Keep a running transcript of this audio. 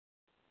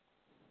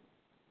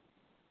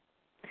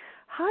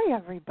Hi,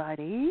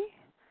 everybody.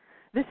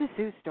 This is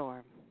Sue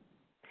Storm,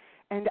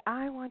 and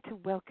I want to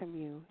welcome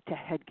you to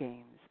Head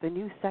Games, the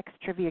new sex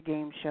trivia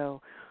game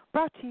show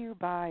brought to you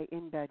by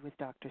In Bed with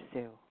Dr.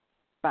 Sue.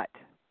 But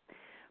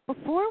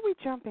before we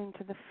jump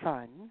into the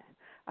fun,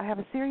 I have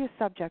a serious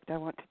subject I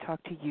want to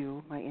talk to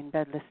you, my In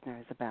Bed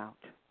listeners, about.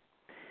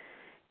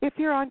 If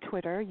you're on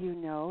Twitter, you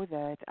know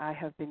that I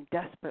have been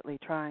desperately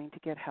trying to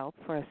get help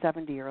for a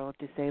 70-year-old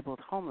disabled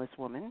homeless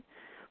woman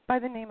by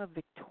the name of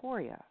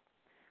Victoria,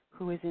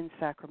 who is in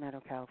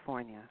Sacramento,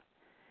 California.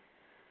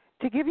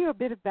 To give you a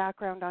bit of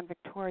background on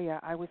Victoria,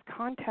 I was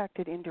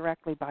contacted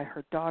indirectly by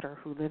her daughter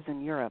who lives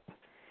in Europe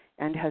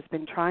and has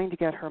been trying to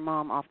get her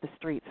mom off the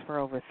streets for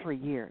over 3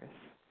 years.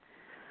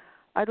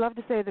 I'd love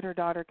to say that her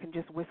daughter can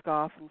just whisk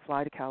off and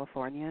fly to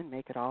California and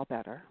make it all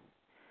better,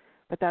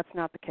 but that's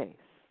not the case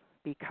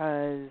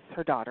because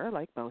her daughter,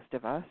 like most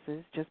of us,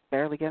 is just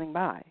barely getting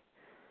by.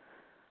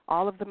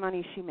 All of the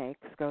money she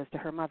makes goes to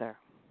her mother,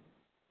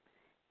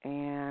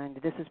 and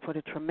this has put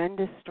a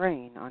tremendous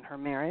strain on her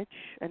marriage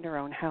and her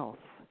own health.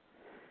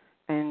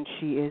 And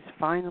she is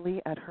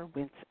finally at her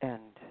wit's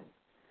end,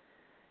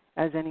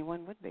 as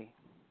anyone would be.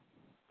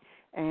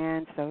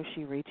 And so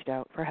she reached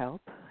out for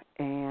help,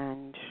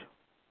 and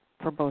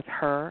for both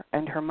her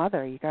and her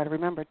mother, you got to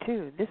remember,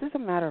 too, this is a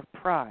matter of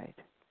pride.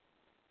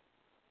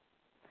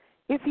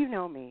 If you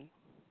know me,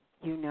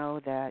 you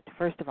know that,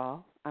 first of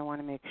all, I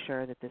want to make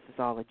sure that this is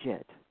all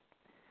legit.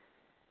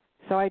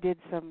 So I did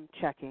some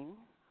checking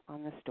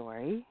on the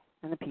story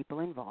and the people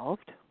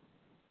involved.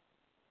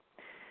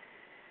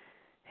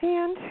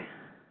 And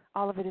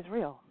all of it is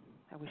real.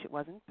 I wish it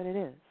wasn't, but it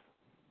is.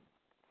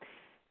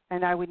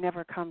 And I would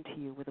never come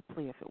to you with a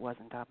plea if it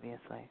wasn't,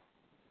 obviously.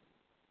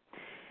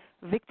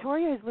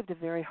 Victoria has lived a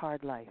very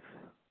hard life.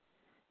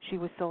 She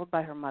was sold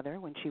by her mother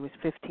when she was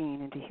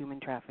 15 into human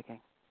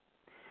trafficking.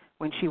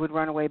 When she would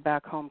run away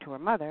back home to her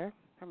mother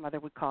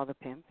would call the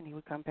pimp and he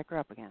would come pick her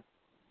up again.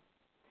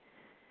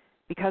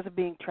 Because of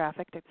being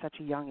trafficked at such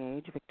a young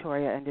age,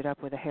 Victoria ended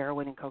up with a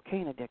heroin and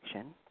cocaine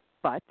addiction,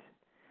 but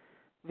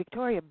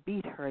Victoria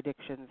beat her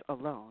addictions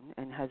alone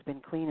and has been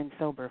clean and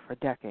sober for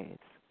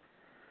decades.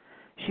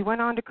 She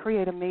went on to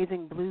create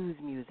amazing blues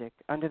music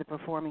under the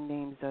performing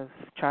names of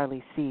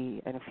Charlie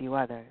C. and a few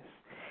others,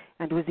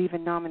 and was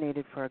even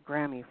nominated for a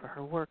Grammy for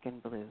her work in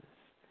blues.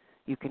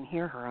 You can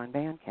hear her on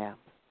Bandcamp.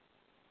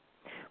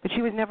 But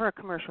she was never a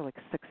commercial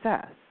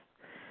success.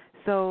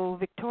 So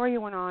Victoria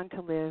went on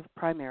to live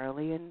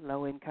primarily in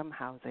low-income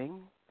housing,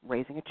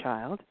 raising a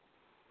child.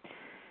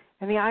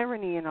 And the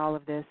irony in all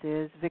of this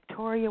is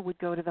Victoria would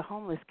go to the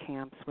homeless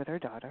camps with her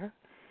daughter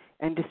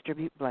and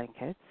distribute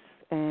blankets,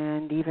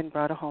 and even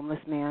brought a homeless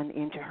man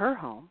into her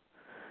home,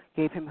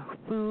 gave him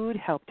food,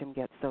 helped him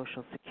get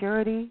Social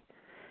Security,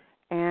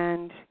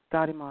 and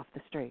got him off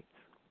the streets.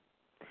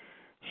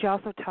 She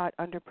also taught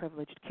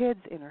underprivileged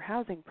kids in her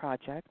housing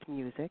project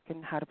music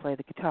and how to play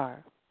the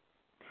guitar.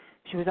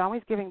 She was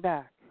always giving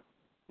back,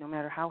 no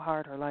matter how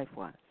hard her life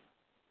was.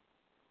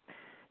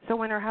 So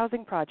when her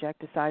housing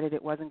project decided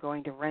it wasn't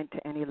going to rent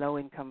to any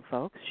low-income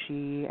folks,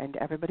 she and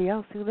everybody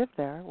else who lived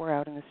there were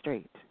out in the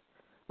street,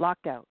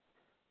 locked out,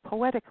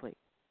 poetically,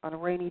 on a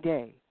rainy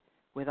day,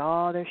 with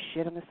all their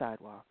shit on the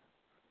sidewalk.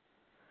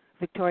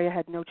 Victoria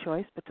had no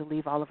choice but to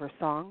leave all of her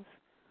songs,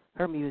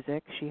 her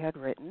music she had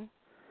written,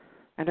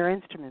 and her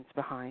instruments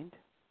behind,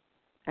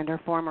 and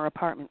her former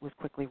apartment was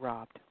quickly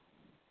robbed.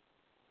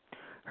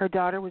 Her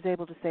daughter was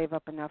able to save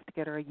up enough to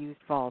get her a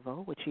used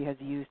Volvo, which she has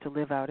used to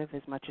live out of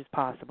as much as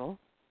possible,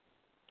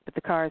 but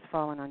the car has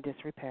fallen on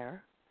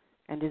disrepair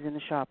and is in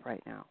the shop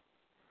right now.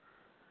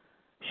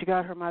 She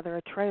got her mother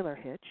a trailer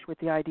hitch with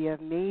the idea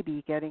of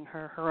maybe getting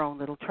her her own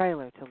little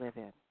trailer to live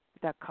in.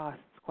 That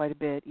costs quite a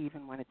bit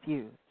even when it's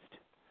used.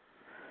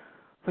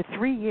 For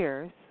 3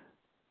 years,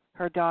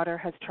 her daughter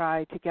has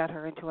tried to get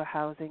her into a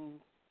housing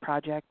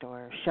project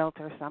or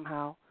shelter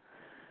somehow.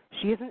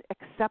 She isn't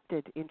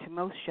accepted into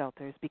most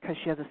shelters because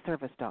she has a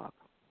service dog,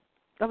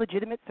 a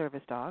legitimate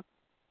service dog,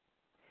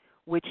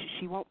 which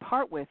she won't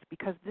part with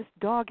because this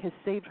dog has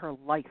saved her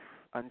life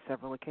on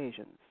several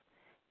occasions,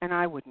 and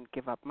I wouldn't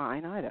give up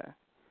mine either.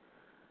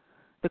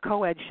 The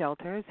co-ed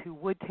shelters who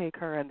would take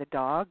her and the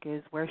dog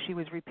is where she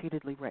was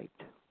repeatedly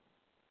raped.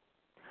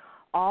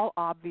 All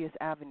obvious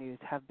avenues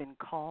have been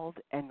called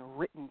and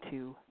written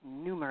to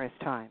numerous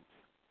times.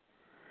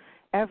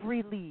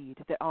 Every lead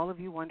that all of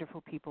you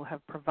wonderful people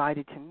have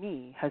provided to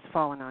me has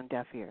fallen on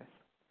deaf ears.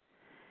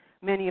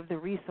 Many of the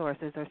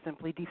resources are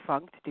simply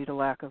defunct due to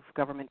lack of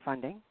government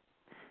funding.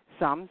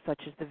 Some, such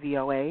as the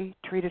VOA,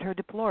 treated her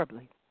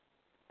deplorably.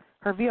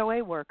 Her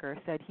VOA worker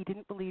said he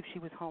didn't believe she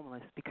was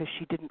homeless because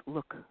she didn't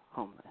look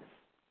homeless.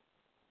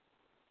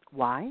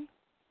 Why?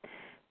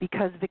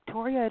 Because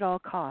Victoria at all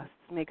costs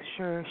makes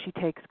sure she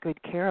takes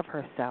good care of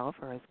herself,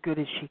 or as good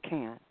as she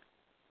can.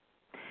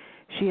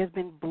 She has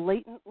been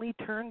blatantly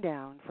turned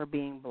down for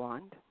being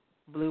blonde,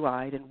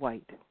 blue-eyed, and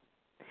white.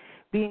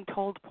 Being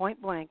told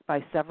point blank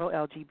by several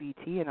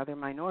LGBT and other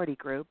minority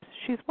groups,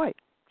 she's white,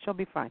 she'll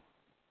be fine.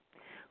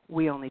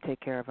 We only take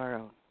care of our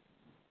own.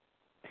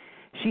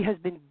 She has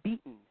been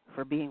beaten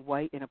for being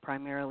white in a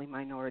primarily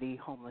minority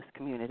homeless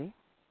community.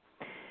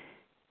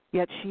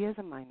 Yet she is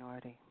a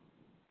minority.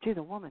 She's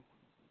a woman.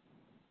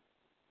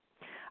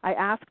 I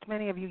asked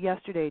many of you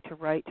yesterday to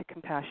write to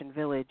Compassion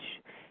Village,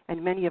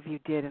 and many of you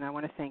did, and I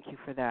want to thank you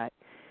for that.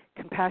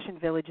 Compassion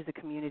Village is a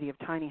community of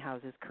tiny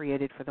houses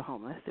created for the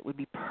homeless. It would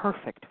be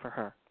perfect for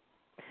her.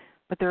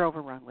 But they're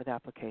overrun with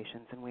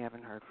applications, and we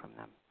haven't heard from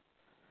them.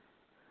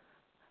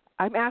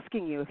 I'm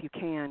asking you, if you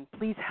can,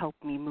 please help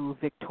me move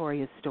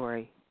Victoria's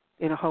story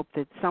in a hope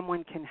that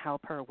someone can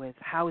help her with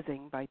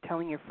housing by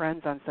telling your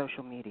friends on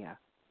social media.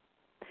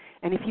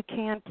 And if you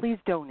can, please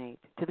donate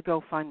to the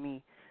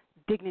GoFundMe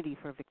Dignity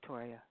for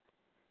Victoria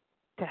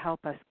to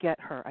help us get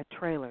her a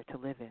trailer to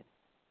live in.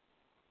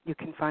 You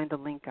can find the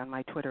link on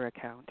my Twitter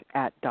account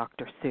at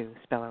Dr. Sue,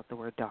 spell out the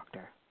word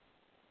doctor.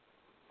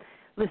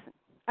 Listen,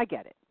 I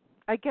get it.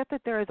 I get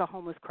that there is a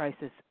homeless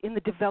crisis in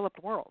the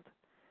developed world,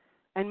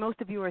 and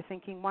most of you are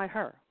thinking, why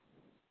her?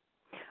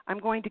 I'm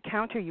going to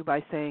counter you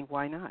by saying,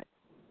 why not?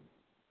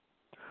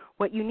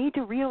 What you need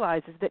to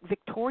realize is that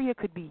Victoria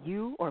could be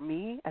you or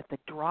me at the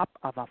drop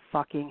of a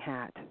fucking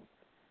hat.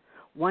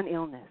 One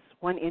illness,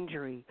 one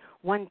injury,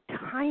 one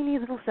tiny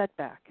little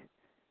setback,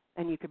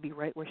 and you could be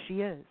right where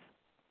she is.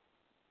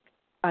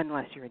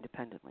 Unless you're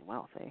independently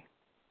wealthy.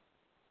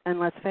 And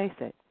let's face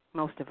it,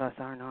 most of us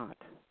are not.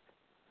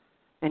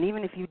 And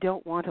even if you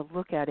don't want to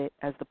look at it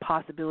as the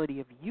possibility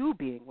of you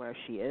being where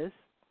she is,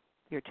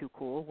 you're too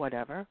cool,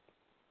 whatever,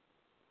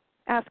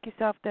 ask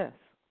yourself this.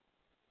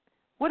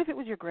 What if it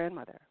was your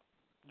grandmother,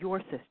 your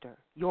sister,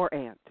 your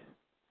aunt,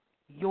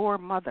 your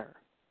mother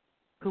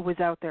who was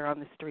out there on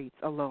the streets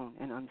alone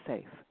and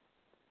unsafe?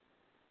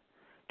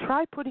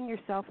 Try putting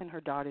yourself in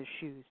her daughter's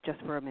shoes just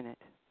for a minute.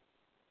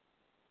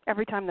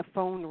 Every time the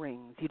phone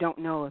rings, you don't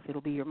know if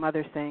it'll be your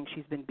mother saying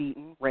she's been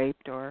beaten,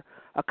 raped, or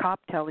a cop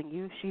telling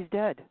you she's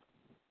dead.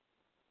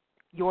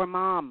 Your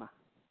mom,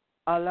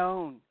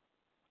 alone,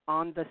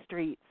 on the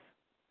streets.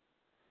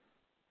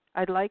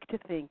 I'd like to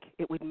think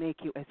it would make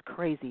you as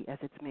crazy as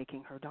it's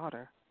making her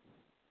daughter.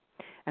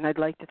 And I'd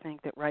like to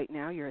think that right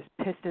now you're as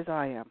pissed as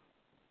I am.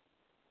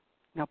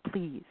 Now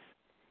please,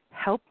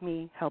 help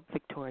me help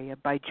Victoria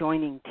by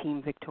joining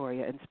Team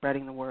Victoria and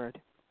spreading the word.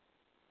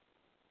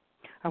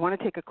 I want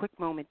to take a quick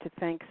moment to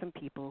thank some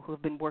people who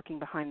have been working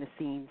behind the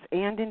scenes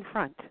and in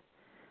front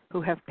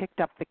who have picked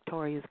up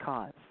Victoria's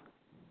cause.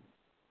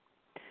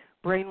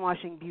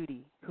 Brainwashing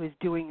Beauty, who is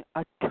doing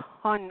a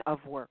ton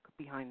of work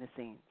behind the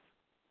scenes.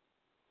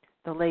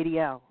 The Lady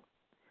L,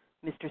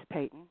 Mistress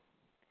Peyton,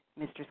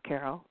 Mistress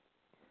Carol,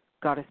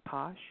 Goddess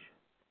Posh,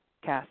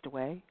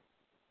 Castaway,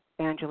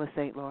 Angela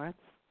St.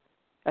 Lawrence,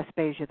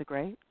 Aspasia the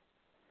Great,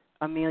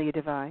 Amelia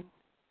Divine,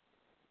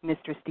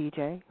 Mistress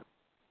DJ,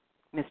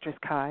 Mistress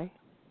Kai,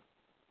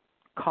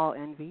 Call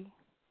Envy,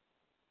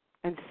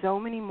 and so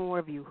many more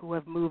of you who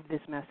have moved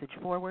this message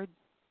forward,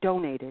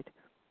 donated,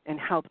 and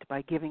helped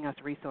by giving us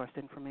resource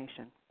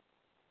information.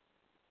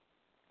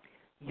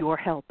 Your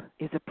help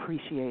is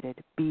appreciated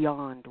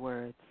beyond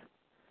words.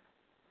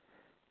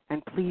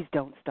 And please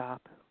don't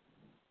stop.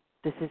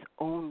 This is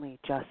only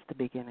just the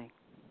beginning.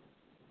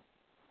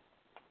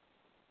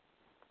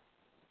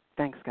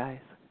 Thanks,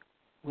 guys.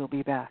 We'll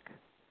be back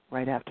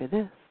right after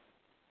this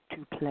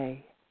to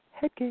play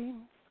head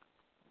games.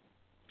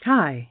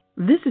 Hi,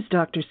 this is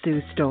Dr.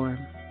 Sue Storm.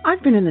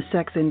 I've been in the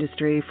sex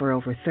industry for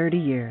over 30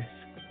 years.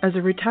 As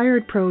a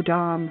retired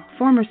pro-dom,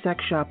 former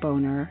sex shop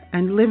owner,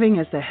 and living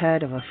as the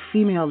head of a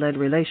female-led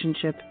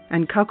relationship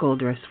and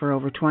cuckoldress for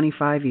over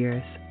 25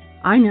 years,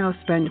 I now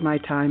spend my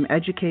time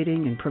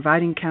educating and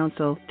providing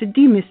counsel to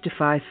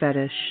demystify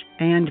fetish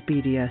and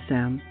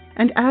BDSM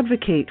and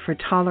advocate for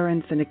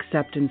tolerance and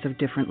acceptance of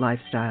different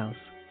lifestyles.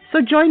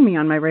 So join me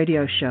on my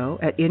radio show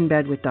at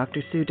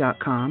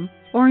inbedwithdrsue.com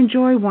or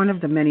enjoy one of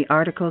the many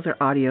articles or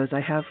audios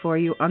I have for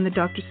you on the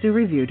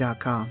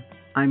drsuereview.com.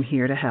 I'm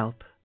here to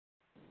help.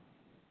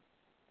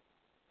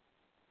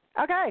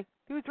 Okay,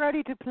 who's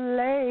ready to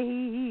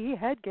play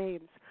head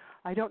games?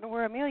 I don't know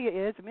where Amelia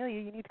is. Amelia,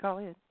 you need to call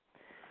in.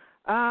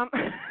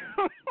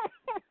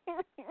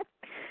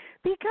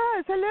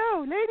 Because,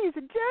 hello, ladies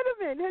and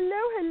gentlemen,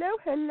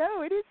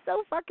 hello. It is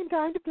so fucking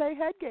time to play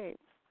head games.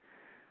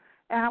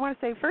 And I want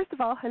to say, first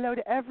of all, hello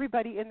to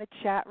everybody in the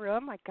chat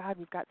room. My God,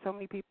 we've got so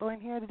many people in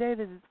here today.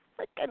 This is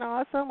freaking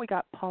awesome. We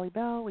got Polly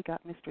Bell, we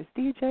got Mistress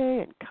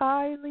DJ, and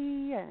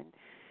Kylie, and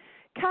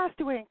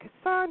Castaway, and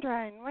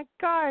Cassandra, and my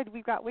God,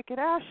 we've got Wicked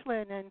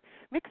Ashlyn, and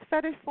Mixed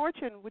Fetish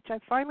Fortune, which I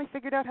finally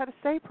figured out how to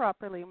say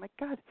properly. My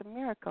God, it's a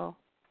miracle.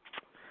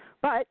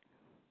 But,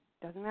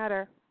 doesn't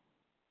matter.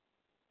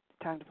 It's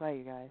time to play,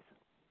 you guys.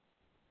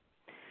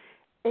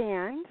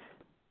 And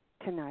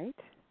tonight,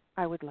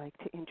 I would like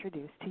to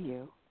introduce to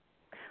you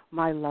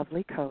my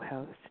lovely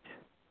co-host,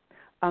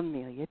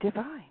 Amelia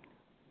Divine.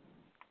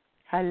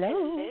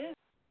 Hello.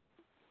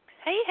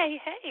 Hey.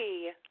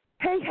 Hey.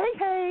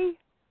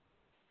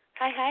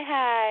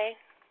 Hi.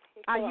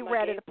 Are you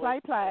ready to play?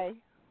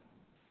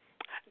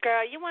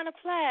 Girl, you want to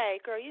play?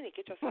 Girl, you need to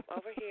get yourself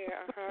over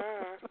here.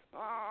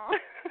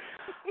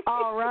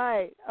 All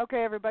right.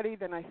 Okay, everybody,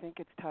 then I think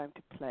it's time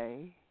to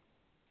play.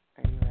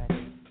 Are you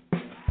ready?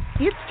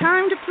 It's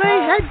time to play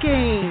Head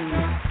Games,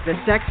 the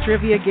sex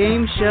trivia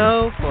game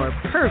show for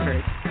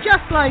perverts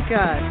just like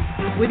us,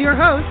 with your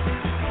hosts,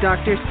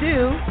 Dr.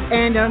 Sue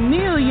and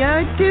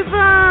Amelia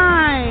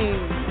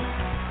Devine.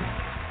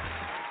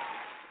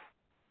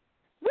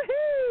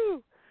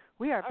 Woohoo!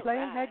 We are playing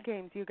right. Head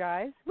Games, you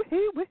guys.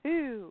 Woohoo,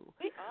 woohoo.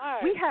 We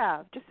are. We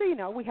have, just so you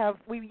know, we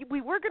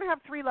were going to have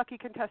 3 lucky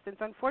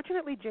contestants.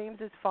 Unfortunately,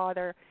 James's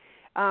father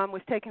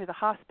was taken to the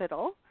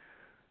hospital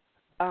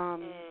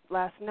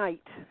last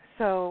night,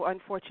 so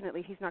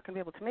unfortunately he's not going to be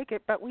able to make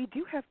it, but we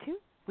do have 2.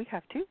 We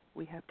have 2.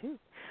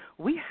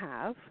 We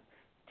have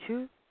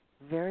 2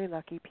 very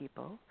lucky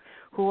people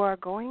who are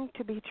going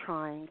to be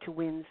trying to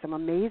win some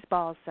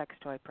Amazeballs sex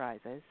toy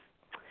prizes.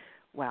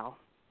 Well,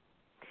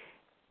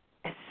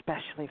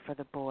 especially for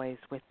the boys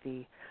with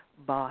the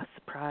Boss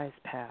Prize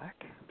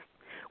Pack,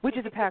 which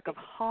is a pack of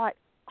hot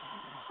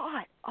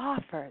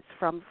offers,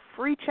 from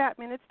free chat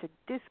minutes to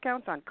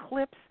discounts on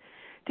clips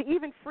to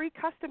even free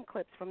custom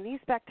clips from these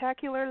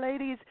spectacular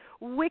ladies: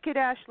 Wicked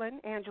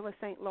Ashlyn, Angela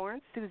St.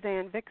 Lawrence,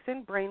 Suzanne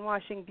Vixen,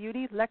 Brainwashing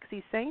Beauty,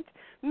 Lexi Saint,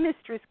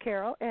 Mistress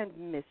Carol, and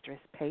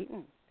Mistress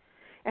Peyton.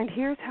 And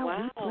here's how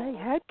we play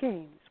Head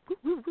Games. Woo,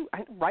 woo, woo.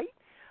 Right?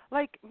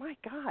 Like, my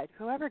God,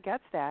 whoever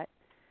gets that,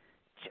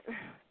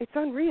 it's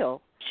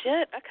unreal.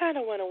 Shit, I kind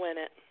of want to win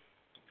it.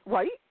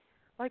 Right?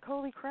 Like,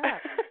 holy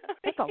crap.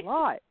 That's a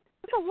lot.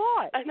 That's a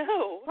lot. I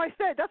know. Like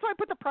I said, that's why I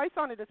put the price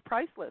on it as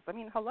priceless. I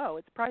mean, hello,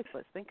 it's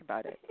priceless. Think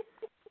about it.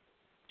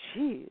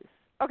 Jeez.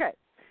 Okay,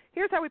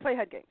 here's how we play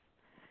Head Games.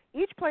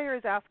 Each player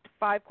is asked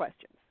 5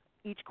 questions.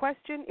 Each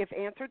question, if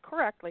answered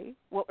correctly,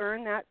 will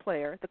earn that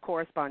player the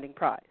corresponding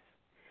prize.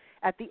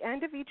 At the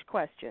end of each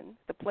question,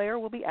 the player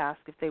will be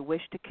asked if they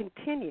wish to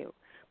continue,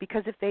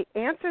 because if they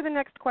answer the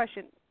next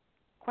question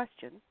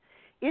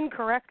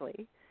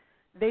incorrectly,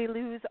 they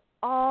lose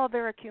all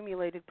their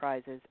accumulated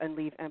prizes and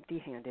leave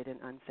empty-handed and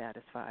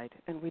unsatisfied,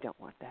 and we don't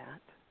want that.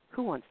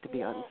 Who wants to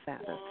be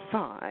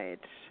unsatisfied?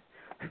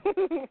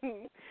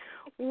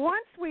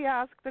 Once we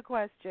ask the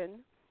question,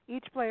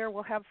 each player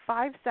will have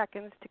 5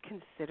 seconds to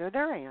consider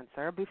their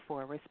answer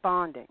before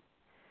responding.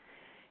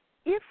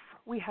 If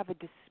we have a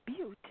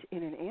dispute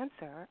in an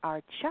answer,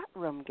 our chat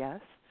room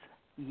guests,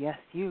 yes,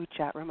 you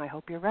chat room, I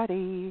hope you're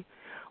ready,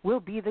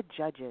 will be the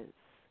judges.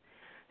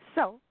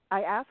 So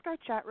I ask our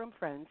chat room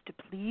friends to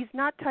please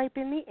not type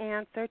in the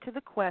answer to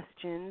the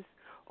questions,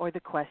 or the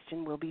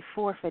question will be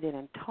forfeited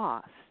and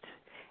tossed,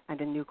 and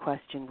a new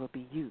question will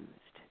be used.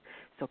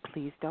 So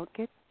please don't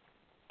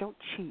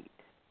cheat.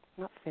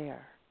 Not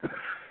fair.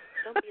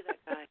 Don't be that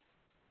guy.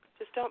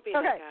 Just don't be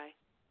that guy.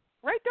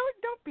 Right?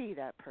 Don't be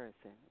that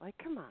person. Like,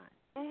 come on.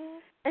 Mm-hmm.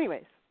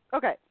 Anyways,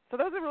 okay. So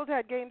those are the rules of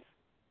Head Games,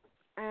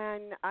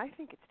 and I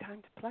think it's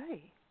time to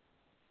play.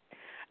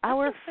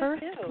 Our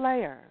first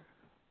player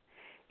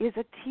is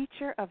a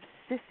teacher of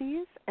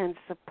sissies and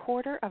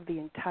supporter of the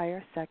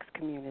entire sex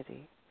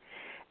community,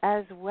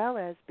 as well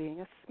as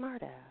being a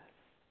smartass.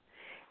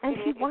 And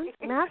he once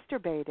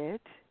masturbated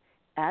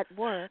at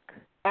work,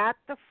 at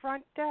the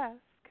front desk,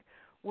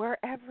 where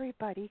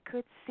everybody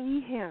could see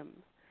him.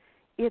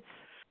 It's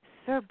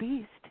Sir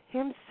Beast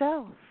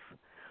himself.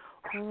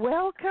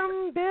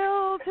 Welcome,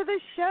 Bill, to the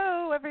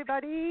show,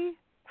 everybody.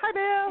 Hi,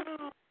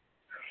 Bill.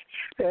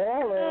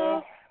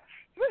 Hello.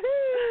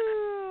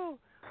 Woohoo!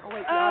 Oh,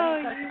 wait, the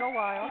audience has to go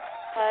wild.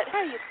 How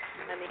are you,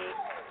 honey?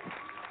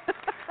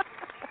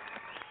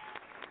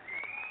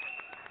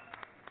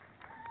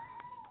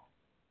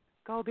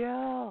 Go,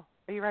 Bill.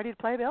 Are you ready to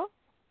play, Bill?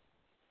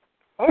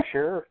 Oh,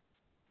 sure.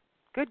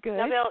 Good.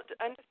 Now, Bill,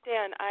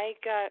 understand,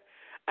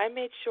 I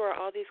made sure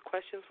all these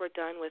questions were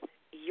done with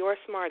your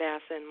smart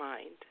ass in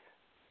mind.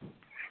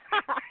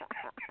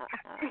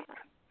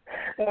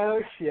 Oh,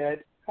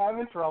 shit. I'm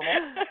in trouble.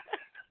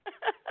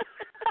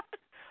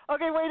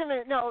 Okay, wait a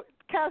minute. No,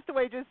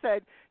 Castaway just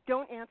said,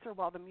 don't answer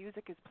while the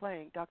music is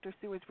playing. Dr.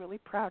 Sue is really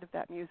proud of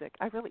that music.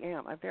 I really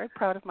am. I'm very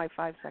proud of my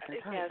 5-second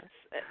timer. Yes,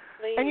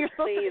 please, and you're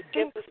supposed to give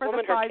think this for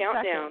woman the her 5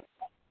 countdown. seconds.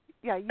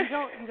 Yeah,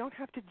 you don't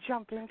have to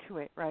jump into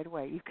it right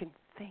away. You can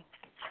think.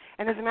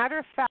 And as a matter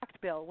of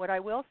fact, Bill, what I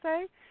will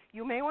say,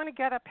 you may want to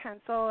get a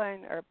pencil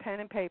or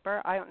pen and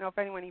paper. I don't know if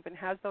anyone even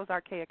has those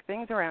archaic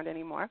things around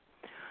anymore,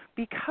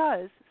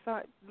 because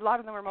a lot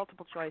of them are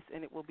multiple choice,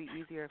 and it will be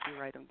easier if you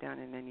write them down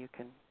and then you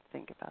can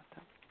think about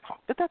them.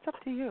 But that's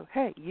up to you.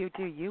 Hey, you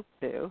do you,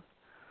 boo.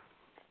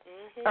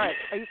 Mm-hmm. All right,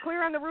 are you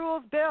clear on the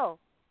rules, Bill?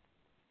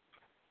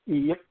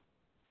 Yep.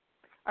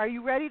 Are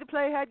you ready to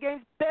play Head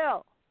Games,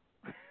 Bill?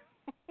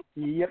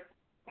 Yep.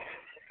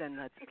 Then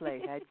let's play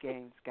Head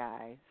Games,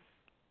 guys.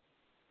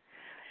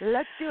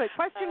 Let's do it.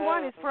 Question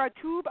 1 is for a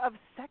tube of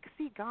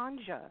sexy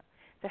ganja,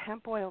 the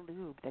hemp oil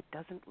lube that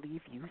doesn't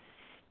leave you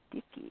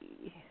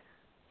sticky.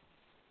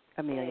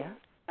 Amelia?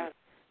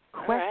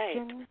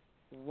 Question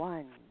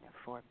 1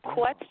 for Bill.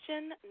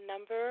 Question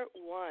number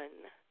 1.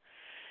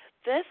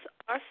 This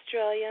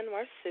Australian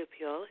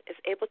marsupial is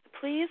able to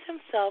please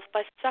himself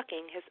by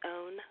sucking his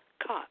own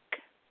cock.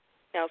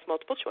 Now it's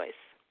multiple choice.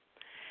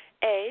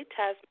 A,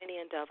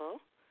 Tasmanian devil.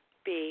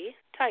 B,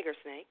 tiger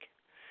snake.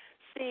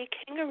 C,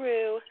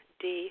 kangaroo.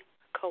 D,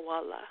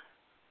 koala.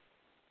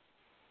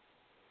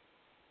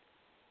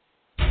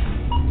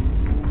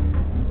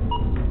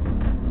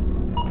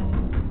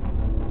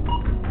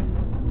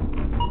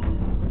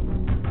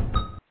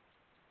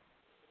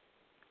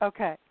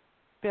 Okay.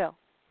 Bill,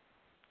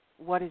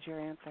 what is your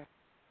answer?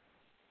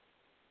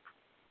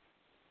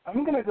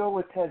 I'm going to go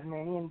with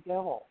Tasmanian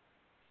Devil.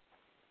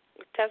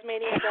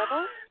 Tasmanian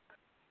Devil?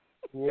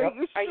 Yep.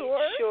 Are you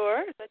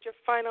sure? Is that your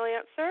final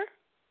answer?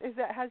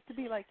 That has to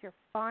be like your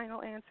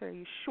final answer. Are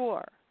you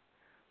sure?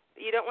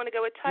 You don't want to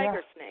go with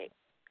Tiger Snake?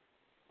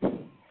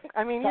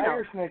 I mean,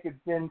 Tiger Snake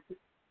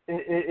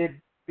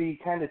it'd be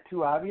kind of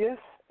too obvious,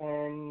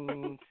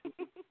 and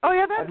oh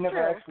yeah, that's I've never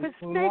true. actually Because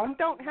seen snakes one.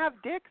 don't have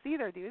dicks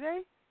either, do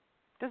they?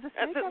 Does a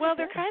snake have well, a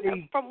they're dick? kind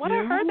of, from what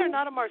I heard, they're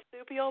not a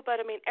marsupial, but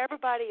I mean,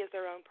 everybody is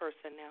their own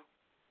person now.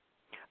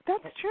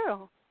 That's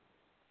true.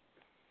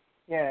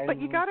 Yeah, but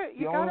you gotta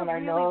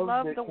really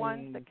love the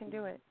ones that can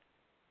do it.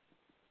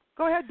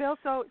 Go ahead, Bill.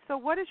 So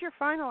what is your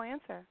final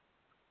answer?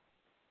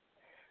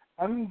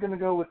 I'm gonna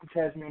go with the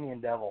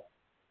Tasmanian Devil.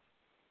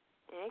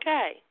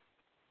 Okay.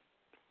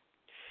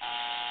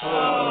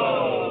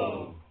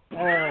 Oh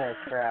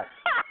crap.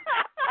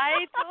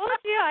 I told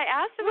you. I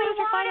asked him what was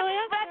your final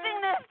answer. We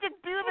weren't expecting this to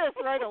do this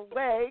right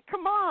away.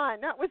 Come on,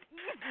 that was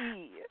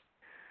easy.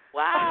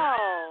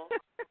 Wow.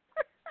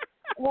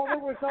 Well, there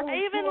was only I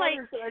even two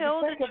others that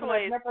killed I could think a of, and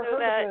I've choice never so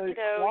heard that, of a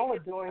koala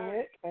doing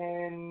it,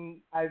 and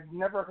I've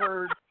never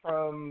heard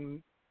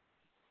from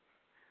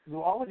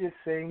zoologists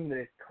saying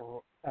that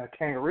a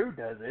kangaroo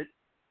does it.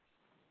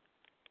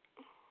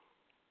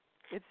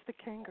 It's the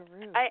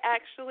kangaroo. I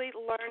actually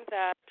learned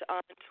that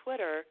on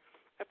Twitter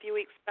a few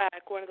weeks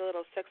back. One of the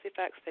little sexy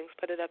facts things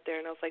put it up there,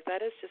 and I was like,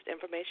 that is just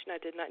information I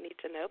did not need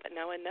to know, but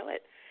now I know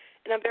it,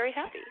 and I'm very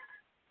happy.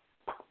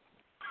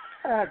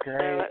 Ah,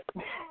 great.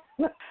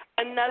 So,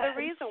 another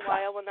reason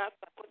why I will not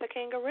fuck with a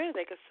kangaroo.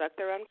 They could suck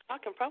their own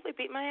cock and probably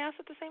beat my ass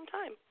at the same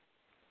time.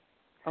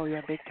 Oh,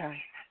 yeah, big time.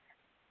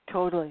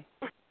 Totally.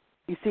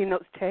 You seen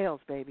those tails,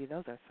 baby.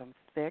 Those are some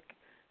thick,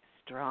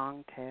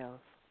 strong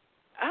tails.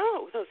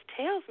 Oh, those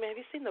tails, man. Have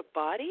you seen the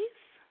bodies?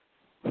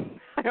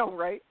 I know,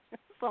 right?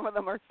 Some of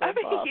them are so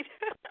buff.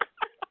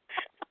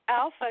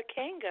 Alpha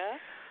Kanga.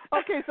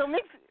 Okay,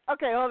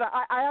 hold on.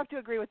 I have to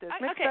agree with this.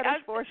 Mixed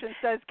Fetish Fortune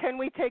says, can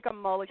we take a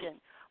mulligan?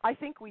 I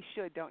think we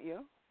should, don't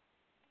you?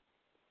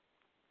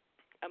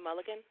 A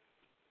mulligan?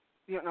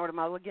 You don't know what a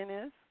mulligan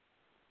is?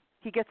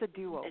 He gets a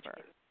do-over.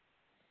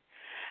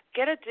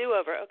 Get a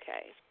do-over,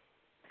 okay.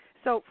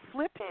 So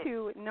flip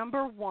to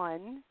number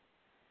 1.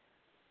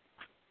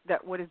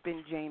 That would have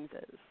been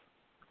James's.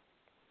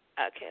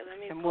 Okay, let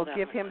me. And we'll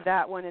give him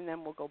that one, and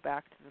then we'll go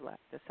back to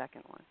the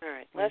second one. All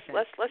right, let's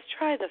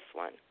try this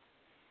one.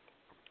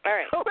 All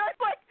right. Oh, that's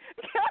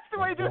the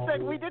way just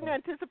said we didn't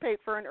anticipate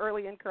for an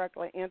early incorrect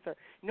answer.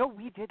 No,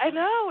 we didn't. I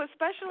know,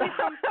 especially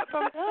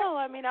from Bill.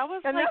 I mean, I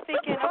was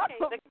thinking,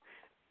 okay,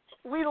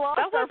 we lost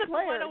that wasn't our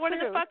player the one I wanted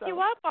to fuck you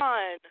up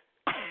on.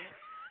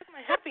 Took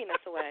my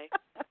happiness away.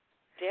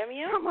 Damn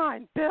you! Come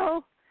on,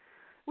 Bill.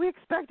 We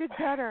expected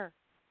better.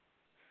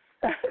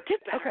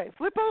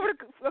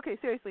 Okay,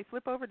 seriously,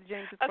 flip over to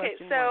James's question.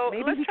 Okay, so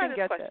Maybe let's he try can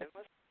this get question.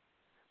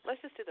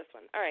 Let's just do this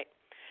one. All right.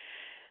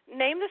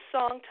 Name the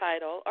song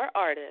title or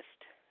artist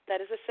that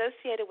is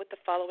associated with the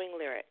following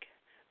lyric.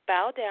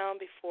 Bow down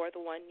before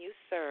the one you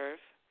serve.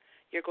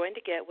 You're going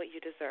to get what you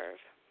deserve.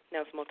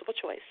 Now it's multiple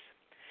choice.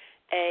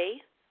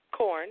 A,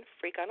 Korn,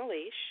 Freak on a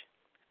Leash.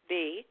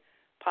 B,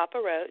 Papa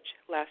Roach,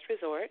 Last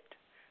Resort.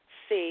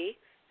 C,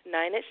 9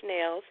 Inch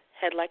Nails,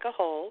 Head Like a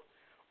Hole.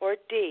 Or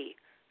D,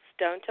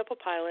 Stone Temple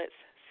Pilots,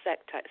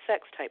 sex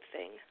type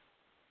thing.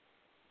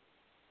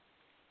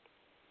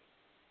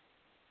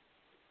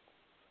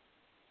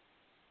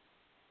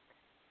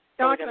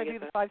 No, I'm going to do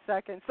the 5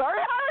 seconds. Sorry,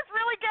 I was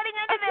really getting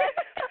into this.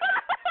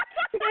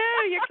 No,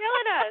 you're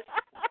killing us.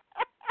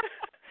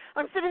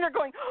 I'm sitting there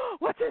going,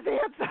 what's his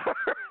answer?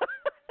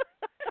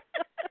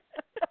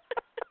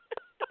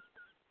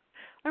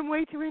 I'm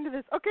way too into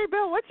this. Okay,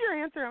 Bill, what's your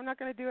answer? I'm not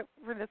going to do it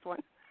for this one.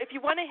 If you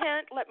want a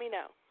hint, let me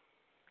know.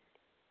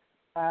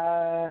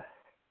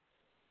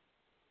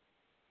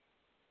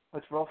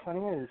 What's real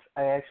funny is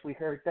I actually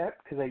heard that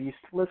because I used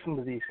to listen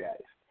to these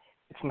guys.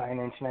 It's 9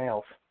 Inch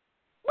Nails.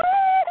 Woo!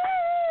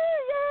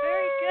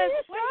 Very good.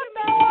 Woo!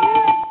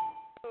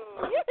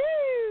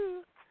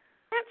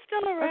 That's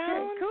still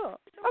around. Okay, cool.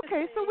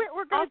 Okay, so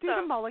we're going to do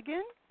the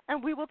mulligan,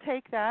 and we will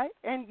take that,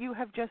 and you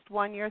have just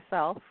won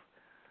yourself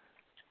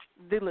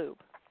the lube.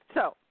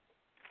 So,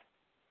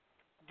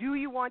 do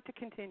you want to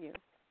continue?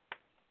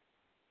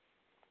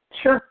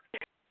 Sure.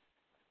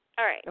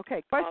 All right.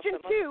 Okay, question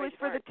 2 is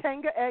for the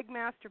Tenga Egg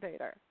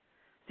Masturbator.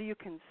 So you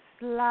can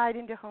slide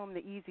into home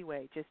the easy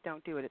way. Just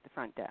don't do it at the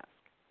front desk.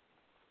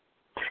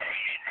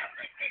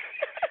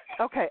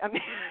 Okay,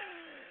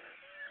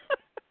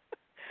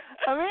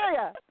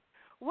 Amelia,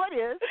 what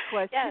is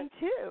question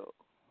 2?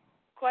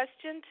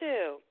 Question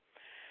 2.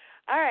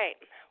 All right.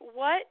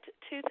 What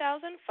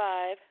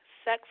 2005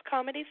 sex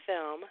comedy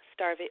film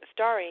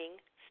starring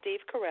Steve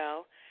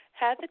Carell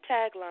had the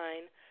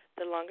tagline,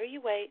 "The longer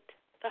you wait,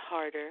 the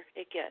harder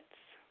it gets"?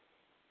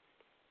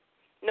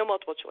 No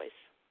multiple choice,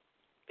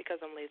 because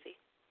I'm lazy.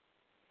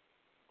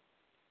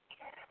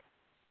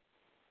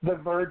 The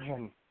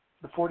Virgin.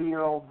 The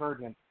 40-year-old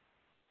virgin.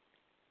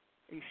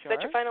 Are you sure? Is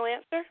that your final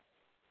answer?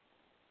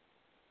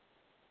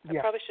 I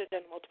probably should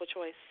have done multiple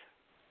choice.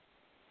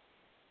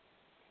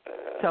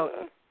 So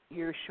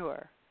you're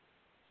sure?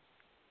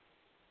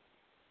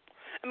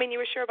 I mean, you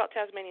were sure about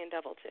Tasmanian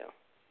Devil, too.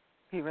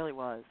 He really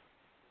was.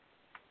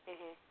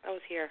 I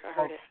was here. I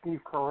heard it. Steve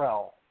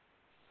Carell.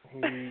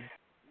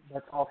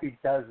 That's all he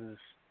does is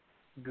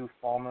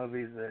goofball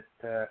movies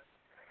that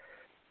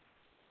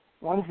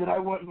ones that I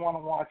wouldn't want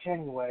to watch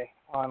anyway.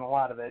 On a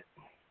lot of it.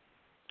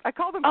 I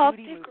call them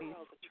duty movies.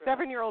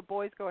 7-year-old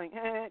boys going,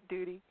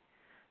 duty.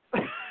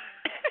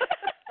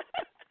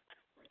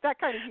 That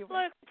kind of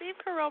humor. Look, Steve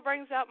Carell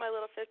brings out my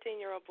little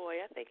 15-year-old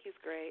boy. I think he's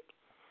great.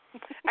 All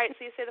right,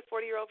 so you say the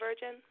 40-year-old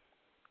virgin?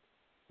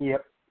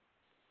 Yep.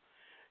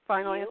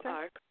 Final answer? You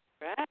are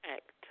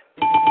correct.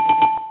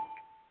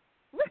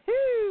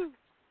 Woohoo!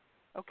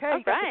 Okay, all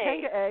you got right. the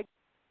Tenga egg.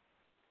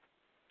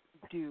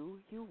 Do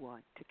you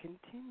want to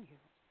continue?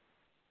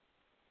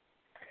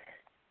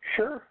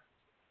 Sure.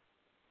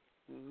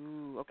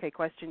 Ooh, okay,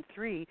 question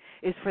 3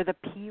 is for the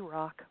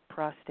P-Rock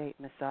prostate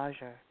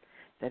massager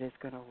that is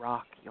going to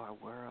rock your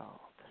world.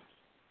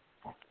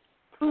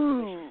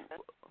 Ooh.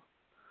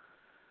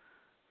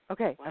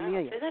 Okay, wow,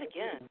 Amelia. Say that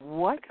again.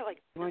 What?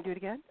 You want to do it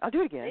again? I'll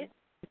do it again.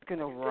 It's going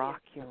to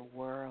rock your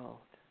world.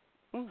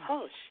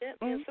 Oh,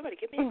 shit, man. Somebody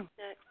give me a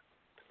snack.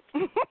 I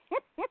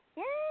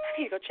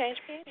need to go change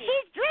panties.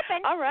 She's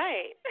dripping. All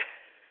right.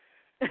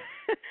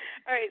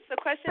 All right, so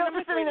question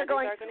number 3. There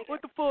going,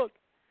 what the fuck?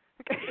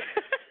 Okay.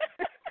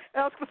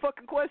 Ask the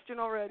fucking question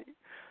already.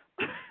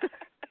 All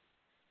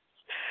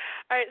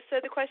right, so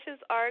the questions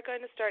are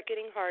going to start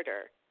getting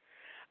harder.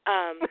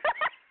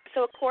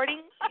 So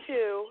according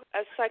to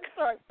a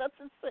Sorry, that's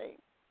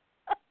insane.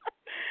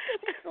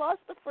 You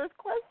lost the first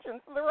question,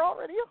 so they're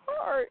already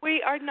hard.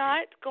 We are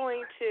not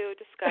going to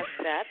discuss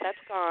that. That's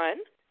gone.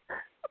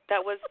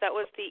 That was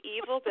the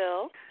evil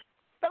Bill.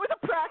 That was a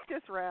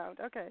practice round.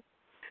 Okay.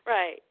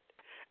 Right.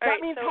 All that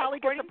right, means so Holly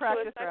gets a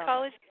practice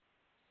round.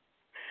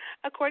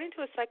 According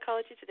to a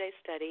Psychology Today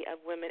study of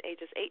women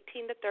ages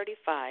 18 to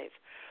 35,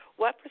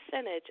 what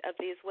percentage of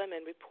these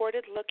women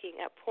reported looking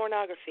at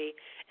pornography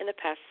in the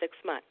past 6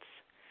 months?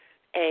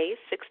 A,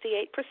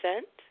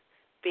 68%,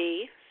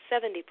 B,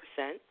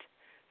 70%,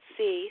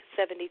 C,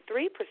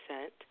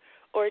 73%,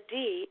 or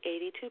D,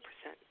 82%?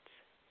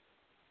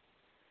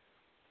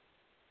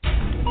 I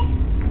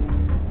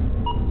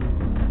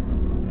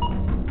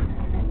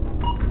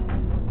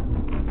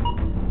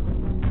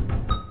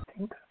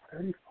think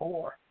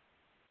 34.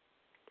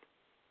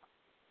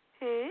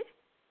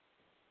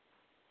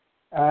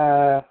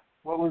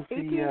 What was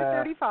 18 to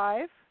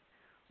 35.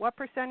 What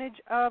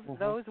percentage of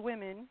those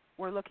women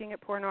were looking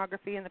at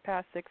pornography in the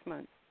past 6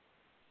 months?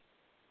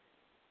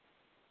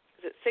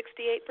 Is it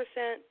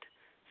 68%,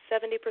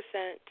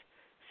 70%,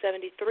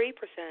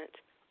 73%,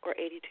 or 82%?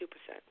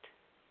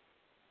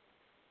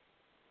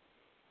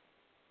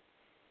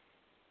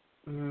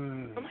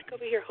 I'm like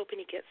over here hoping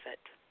he gets it.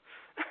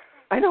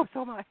 I know,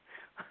 so am I.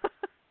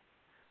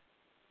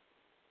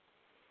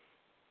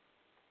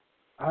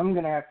 I'm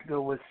going to have to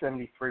go with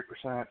 73%. Is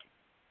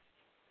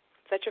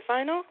that your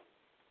final?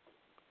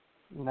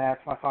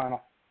 That's my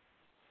final.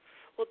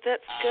 Well,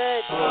 that's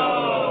good.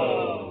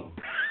 Oh.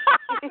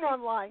 No,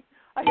 I'm lying.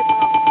 I hit the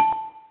wrong one.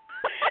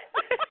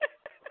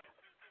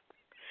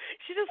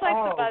 She just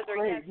likes the buzzer.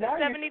 Great. Yes,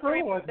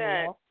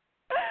 73%.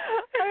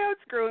 I am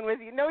screwing with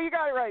you. No, you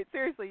got it right.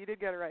 Seriously, you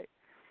did get it right.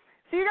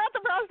 So you got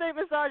the prostate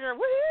massager.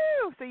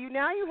 Woo! So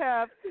now you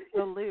have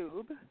the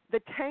lube, the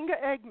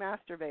Tenga egg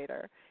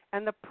masturbator,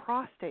 and the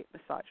prostate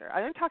massager.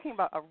 I'm talking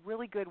about a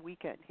really good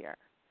weekend here.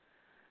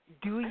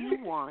 Do you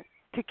want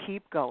to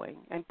keep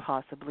going and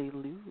possibly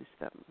lose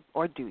them,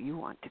 or do you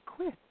want to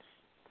quit?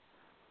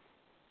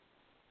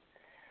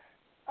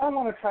 I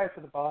want to try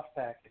for the boss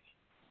package.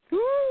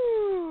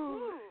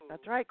 Ooh.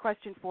 That's right.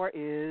 Question 4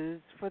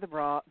 is for the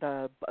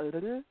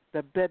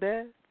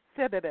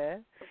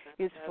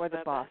is for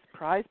the Boss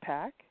Prize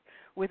Pack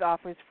with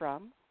offers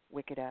from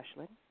Wicked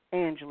Ashlyn,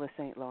 Angela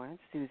St.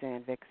 Lawrence,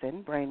 Suzanne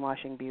Vixen,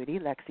 Brainwashing Beauty,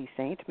 Lexi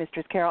Saint,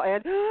 Mistress Carol,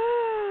 and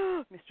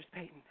Mistress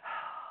Peyton.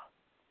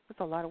 That's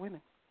a lot of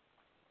women.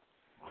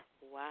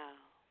 Wow.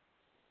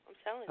 I'm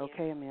telling you.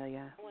 Okay,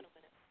 Amelia. I want to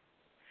win it.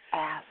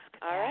 Ask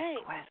that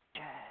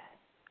question.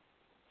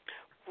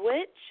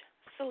 Which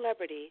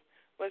celebrity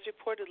was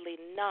reportedly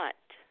not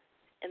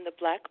in the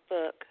Black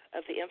Book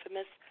of the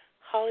infamous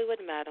Hollywood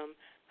Madam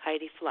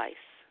Heidi Fleiss?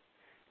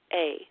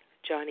 A,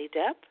 Johnny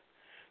Depp,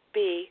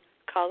 B,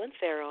 Colin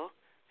Farrell,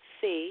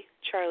 C,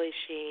 Charlie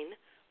Sheen,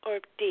 or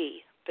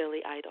D,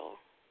 Billy Idol?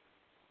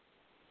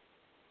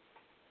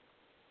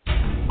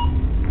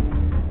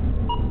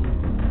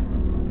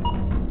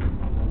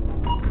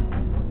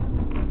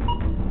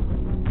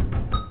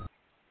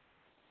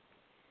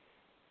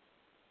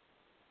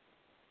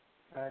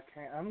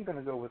 Okay, I'm going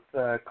to go with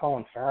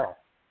Colin Farrell.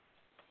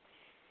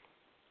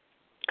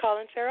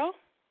 Colin Farrell?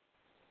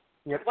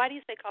 Yep. Why do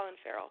you say Colin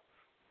Farrell?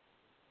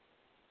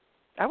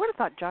 I would have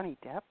thought Johnny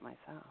Depp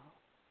myself.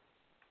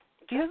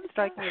 He doesn't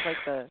strike me as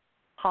like the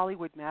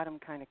Hollywood Madam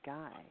kind of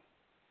guy.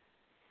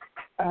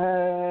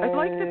 I'd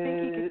like to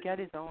think he could get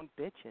his own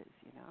bitches,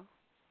 you know?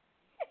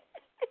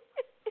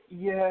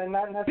 Yeah,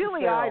 not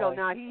necessarily. Billy Idol,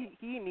 now he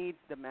needs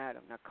the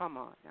madam. Now come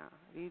on, now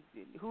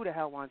who the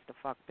hell wants to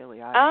fuck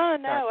Billy Idol? Oh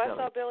no, I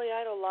saw Billy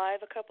Idol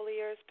live a couple of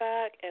years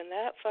back, and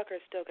that fucker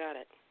still got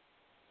it.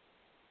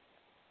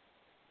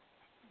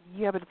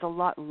 Yeah, but it's a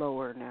lot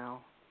lower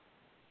now.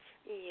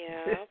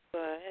 Yeah,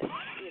 but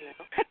you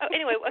know. Oh,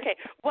 anyway, okay.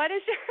 What's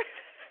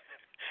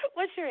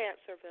your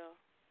answer, Bill?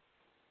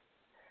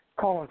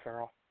 Colin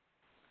Farrell.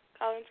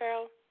 Colin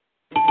Farrell.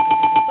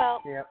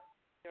 Well, yep.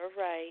 You're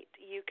right.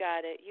 You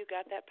got it. You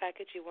got that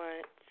package you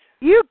want.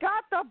 You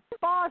got the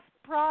Boss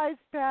prize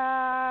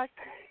pack.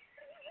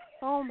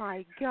 Oh,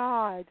 my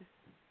God.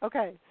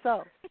 Okay,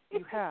 so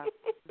you have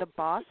the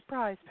Boss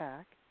prize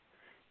pack.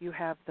 You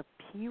have the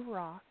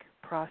P-Rock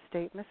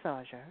prostate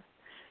massager.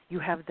 You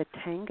have the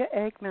Tenga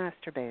egg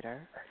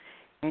masturbator.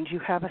 And you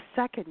have a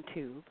second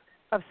tube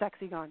of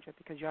sexy ganja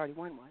because you already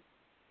won one.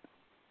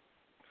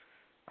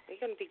 He's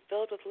going to be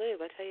filled with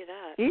lube, I tell you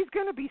that. He's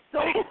going to be so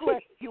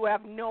quick, you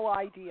have no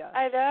idea.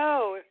 I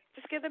know.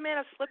 Just give the man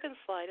a slip and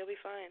slide. He'll be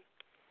fine.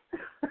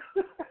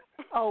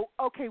 Oh,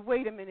 okay,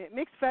 wait a minute.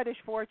 Mixed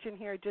Fetish Fortune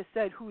here just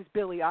said, who's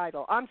Billy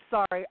Idol? I'm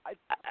sorry.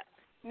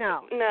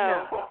 No. Do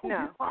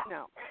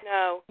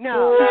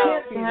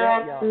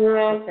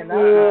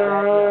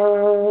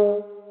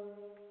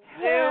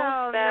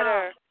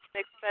better.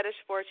 Mixed Fetish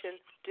Fortune,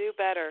 do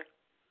better.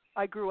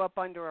 I grew up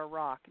under a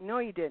rock. No,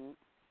 you didn't.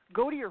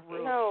 Go to your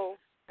room. No.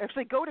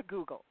 Actually, go to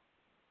Google.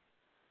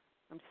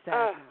 I'm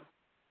sad now.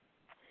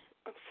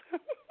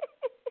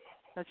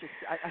 That's just,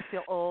 I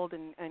feel old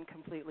and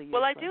completely useless.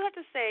 Well, I do have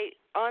to say,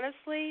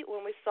 honestly,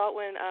 when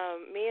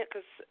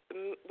because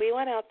we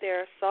went out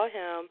there, saw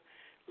him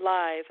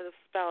live, it was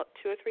about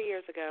 2 or 3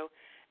 years ago,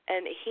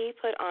 and he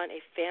put on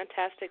a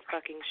fantastic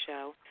fucking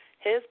show.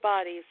 His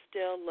body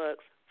still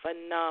looks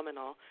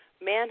phenomenal.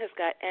 Man has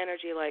got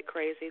energy like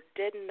crazy,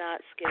 did not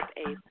skip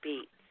a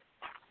beat.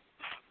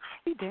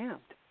 Be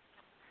damned.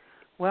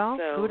 Well,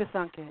 who'd have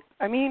thunk it?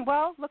 I mean,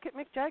 look at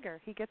Mick Jagger.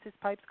 He gets his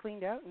pipes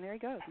cleaned out, and there he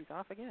goes. He's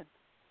off again.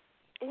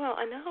 Well,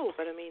 I know,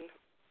 but I mean,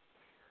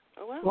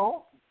 oh well.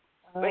 Well,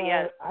 but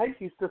yeah. I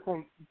used to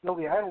think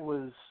Billy Idol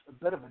was a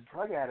bit of a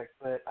drug addict,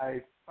 but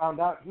I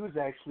found out he was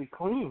actually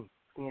clean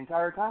the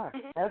entire time.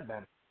 Mm-hmm. Has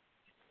been.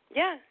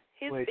 Yeah,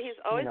 he's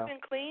always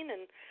been clean,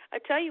 and I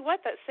tell you what,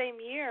 that same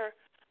year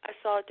I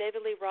saw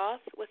David Lee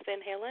Roth with Van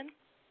Halen,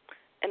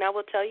 and I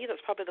will tell you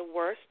that's probably the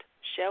worst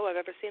show I've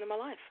ever seen in my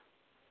life.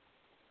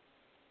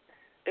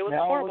 It was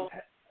horrible.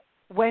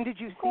 When did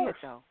you see it,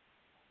 though?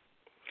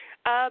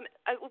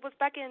 It was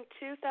back in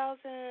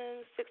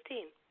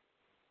 2016.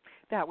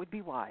 That would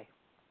be why.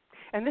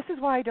 And this is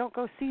why I don't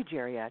go see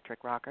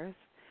geriatric rockers,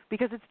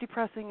 because it's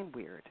depressing and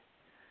weird.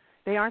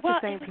 They aren't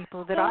the same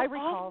people that I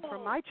recall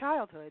from my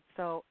childhood,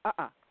 so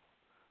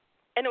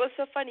And it was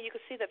so funny. You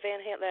could see that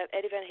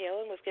Eddie Van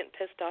Halen was getting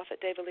pissed off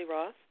at David Lee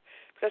Roth,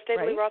 because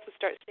David Lee Roth would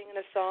start singing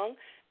a song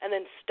and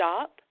then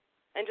stop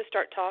and just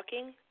start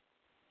talking.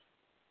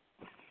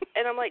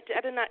 And I'm like,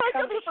 I did not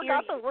come to hear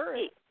you the word.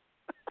 speak.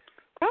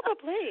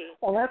 Probably.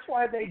 Well, that's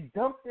why they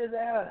dumped his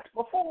ass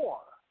before.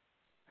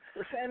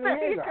 For San Diego.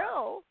 There you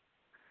go.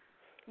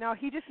 Now,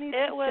 he just needs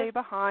to stay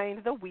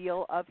behind the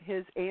wheel of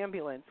his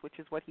ambulance, which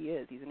is what he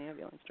is. He's an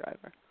ambulance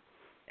driver.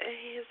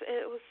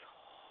 It was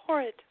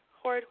horrid.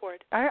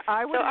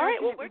 I would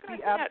imagine it would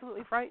be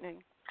absolutely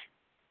frightening.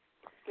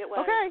 It was.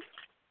 Okay.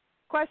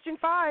 Question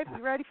 5.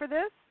 You ready for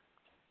this?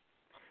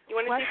 You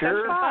want to do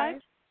question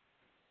 5?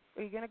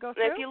 Are you going to go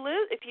through? And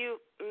if you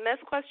miss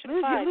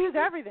question 5, you lose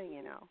everything,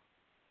 you know.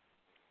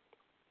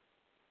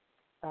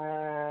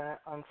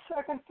 On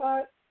second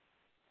thought,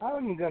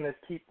 I'm going to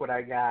keep what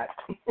I got.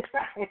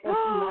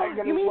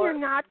 You mean you're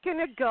not going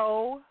to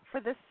go for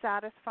the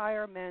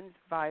Satisfier men's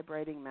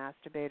vibrating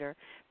masturbator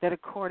that,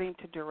 according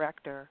to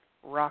director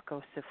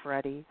Rocco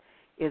Siffredi,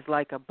 is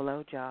like a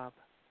blowjob,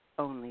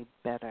 only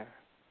better?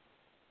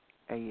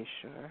 Are you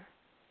sure?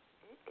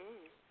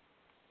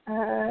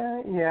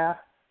 Yeah.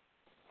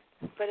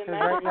 But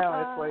right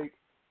now, it's like...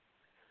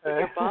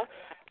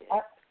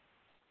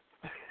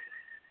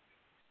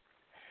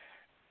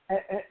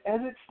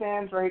 As it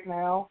stands right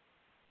now,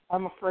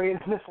 I'm afraid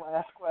of this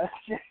last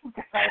question.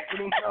 I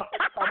think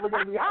it's probably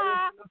going to be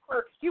higher than the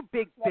first. You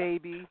big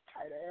baby.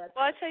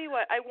 Well, I tell you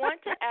what, I want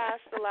to ask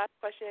the last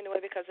question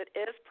anyway because it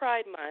is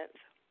Pride Month.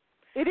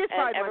 It is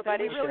Pride Month, and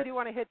we really do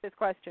want to hit this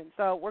question.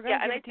 So we're going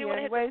to give it to you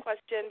anyways. Yeah, and I do want to hit this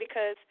question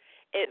because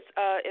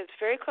it's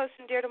very close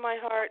and dear to my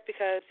heart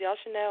because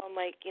y'all should know I'm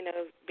like, being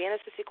a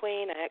sissy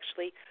queen, I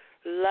actually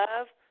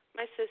love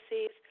my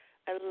sissies.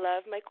 I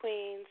love my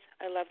queens.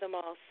 I love them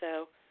all.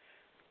 So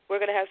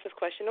we're going to have this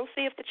question. We'll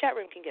see if the chat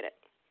room can get it.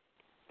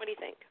 What do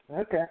you think?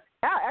 Okay.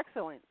 Yeah,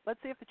 excellent. Let's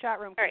see if the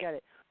chat room can get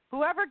it.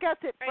 Whoever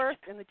gets it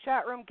first in the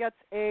chat room gets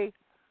a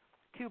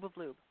tube of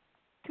lube.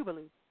 Tube of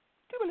lube.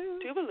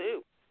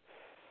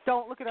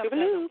 Don't look it up.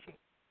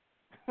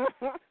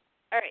 All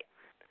right.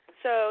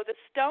 So the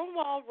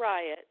Stonewall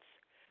riots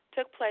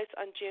took place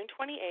on June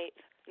 28th,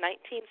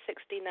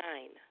 1969.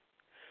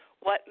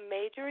 What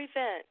major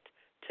event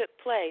took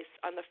place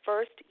on the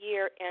first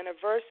year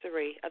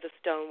anniversary of the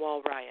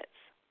Stonewall riots?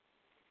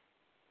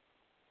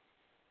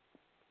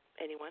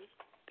 Anyone?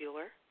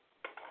 Bueller?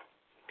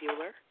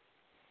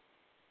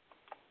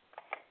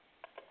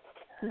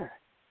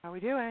 How we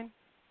doing?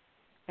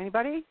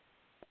 Anybody?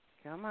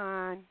 Come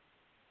on.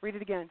 Read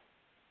it again.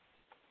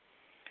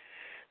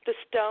 The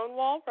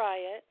Stonewall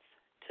riots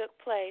took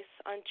place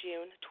on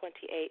June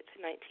 28th,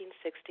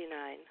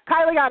 1969.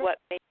 Kylie got it. What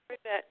made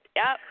that?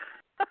 Yep.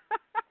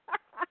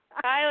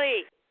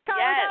 Kylie. Kylie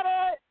Yes.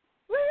 got it.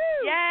 Woo!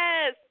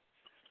 Yes.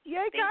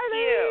 Yay, Thank Kylie.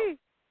 you.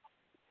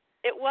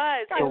 It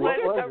was. So what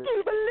was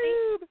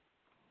it?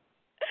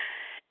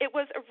 It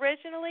was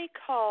originally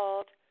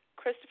called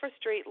Christopher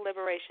Street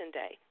Liberation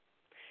Day.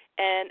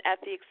 And at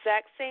the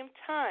exact same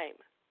time,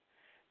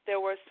 there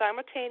were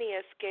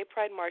simultaneous gay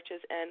pride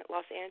marches in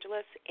Los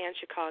Angeles and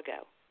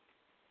Chicago.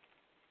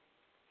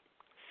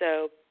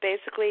 So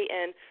basically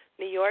in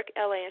New York,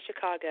 LA, and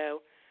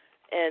Chicago,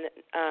 and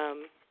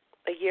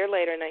a year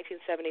later,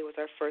 1970, was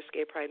our first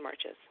gay pride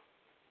marches.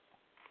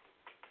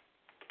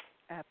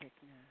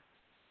 Epicness.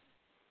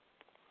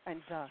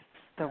 And thus,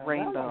 the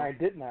rainbow I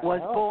did not was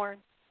know. born.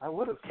 I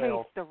would have Taste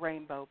failed. the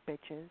rainbow,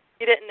 bitches.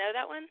 You didn't know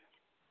that one?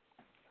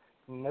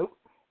 Nope.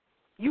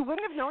 You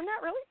wouldn't have known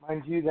that, really?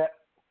 Mind you, that.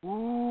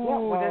 Ooh, Yeah,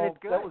 well, then it's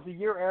good. that was a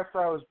year after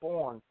I was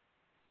born.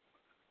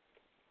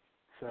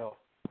 So.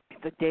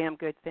 It's a damn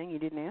good thing you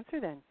didn't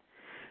answer then.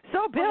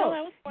 So, Bill, well,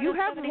 I was born you in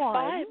have 75,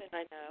 one. and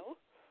I know.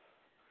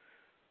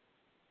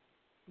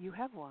 You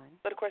have one.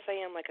 But of course, I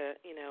am like a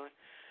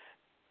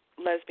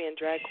lesbian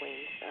drag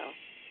queen. So.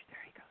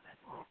 There you go.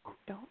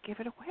 Don't give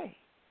it away.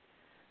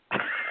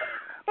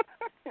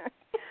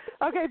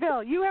 Okay,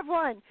 Bill, you have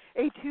won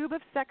a tube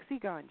of sexy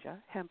ganja,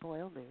 hemp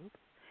oil lube.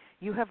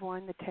 You have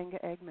won the Tenga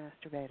egg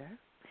masturbator.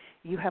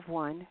 You have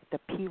won the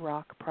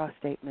P-Rock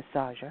prostate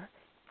massager.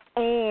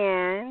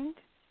 And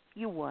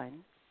you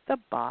won the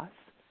Boss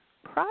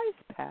prize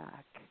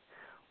pack.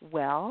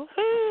 Well,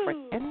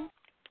 frickin'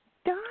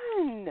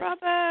 done.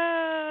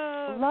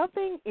 Bravo.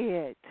 Loving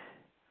it.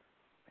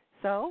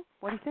 So,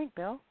 what do you think,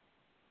 Bill?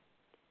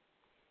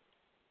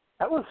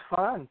 That was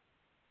fun.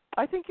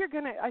 I think you're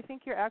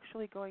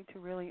actually going to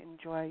really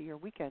enjoy your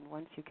weekend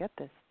once you get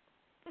this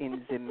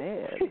in the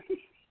mid.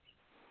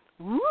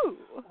 Woo!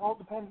 All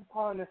depends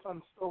upon if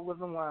I'm still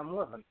living where I'm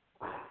living.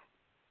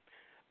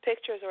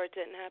 Pictures or it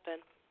didn't happen.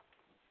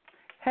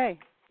 Hey,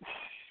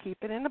 keep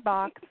it in the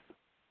box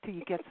till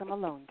you get some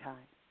alone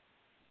time.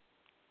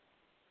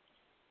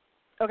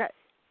 Okay.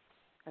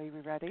 Are you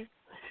ready?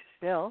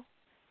 Bill,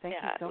 thank you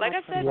so like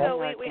much I said, for Bill,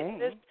 playing our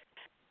game.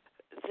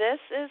 this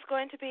is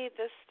going to be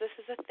this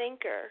is a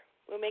thinker.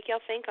 We'll make y'all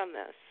think on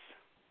this.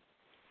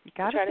 You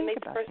got to think make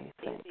about the these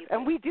first things. easy.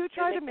 And we do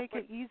try to make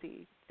it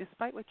easy,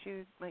 despite what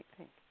you might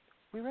think.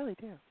 We really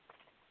do.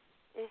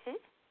 Mhm.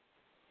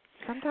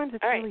 Sometimes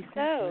it's All really right,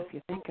 simple if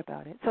you think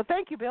about it. So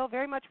thank you, Bill,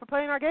 very much for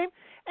playing our game.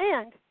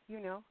 And,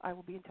 I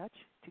will be in touch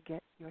to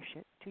get your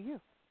shit to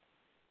you.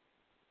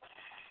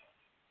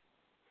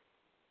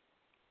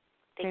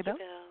 Thank okay, you, Bill?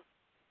 Bill.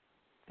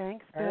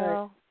 Thanks, All Bill.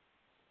 right.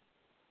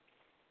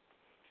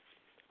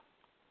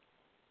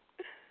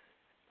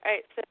 All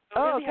right, so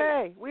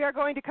okay, we are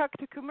going to cut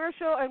to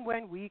commercial, and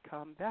when we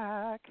come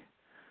back,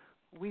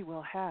 we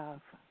will have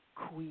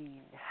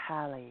Queen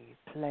Hallie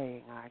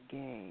playing our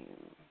game.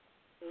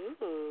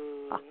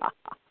 Ooh.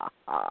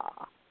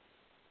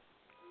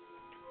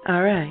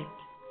 All right,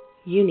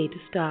 you need to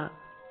stop.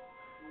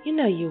 You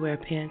know you wear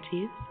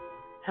panties,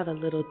 have a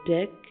little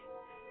dick,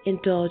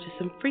 indulge in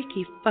some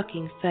freaky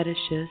fucking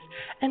fetishes,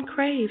 and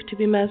crave to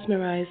be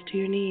mesmerized to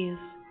your knees.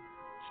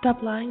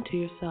 Stop lying to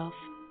yourself.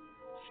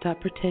 Stop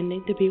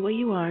pretending to be what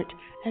you aren't,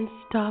 and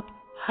stop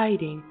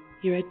hiding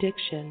your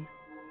addiction.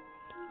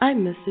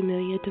 I'm Miss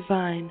Amelia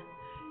Devine,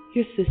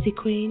 your sissy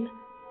queen,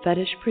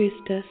 fetish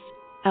priestess,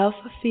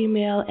 alpha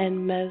female,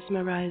 and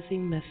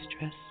mesmerizing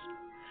mistress.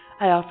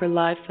 I offer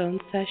live phone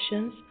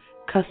sessions,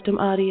 custom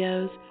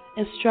audios,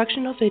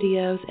 instructional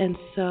videos, and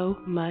so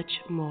much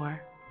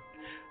more.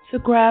 So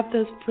grab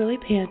those frilly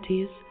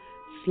panties,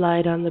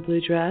 slide on the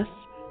blue dress,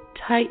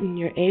 tighten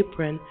your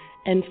apron,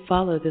 and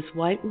follow this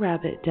white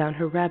rabbit down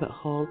her rabbit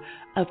hole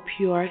of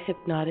pure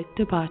hypnotic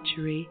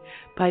debauchery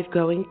by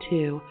going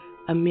to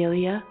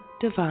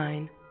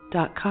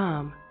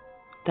AmeliaDevine.com.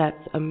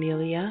 That's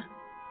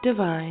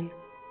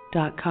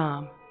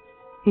AmeliaDevine.com.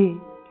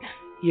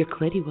 Your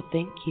clitty will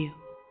thank you.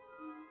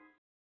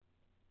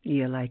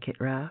 You like it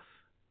rough?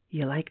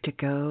 You like to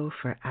go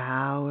for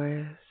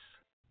hours?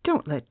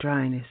 Don't let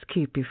dryness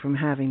keep you from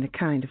having the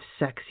kind of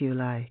sex you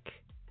like.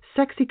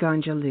 Sexy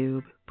Ganja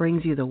Lube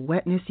brings you the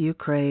wetness you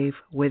crave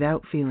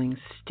without feeling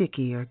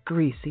sticky or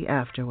greasy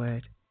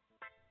afterward.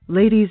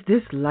 Ladies,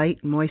 this light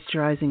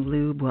moisturizing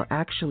lube will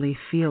actually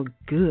feel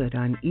good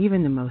on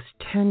even the most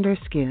tender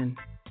skin.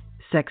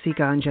 Sexy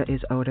Ganja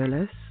is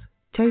odorless,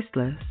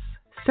 tasteless,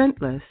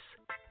 scentless,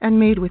 and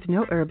made with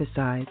no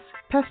herbicides,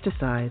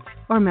 pesticides,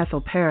 or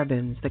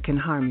methylparabens that can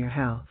harm your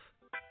health.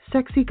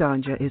 Sexy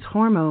Ganja is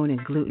hormone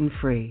and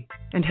gluten-free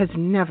and has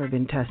never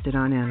been tested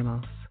on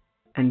animals.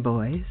 And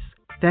boys,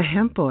 the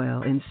hemp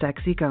oil in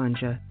Sexy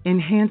Ganja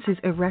enhances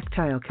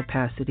erectile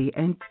capacity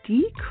and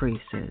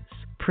decreases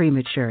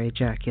premature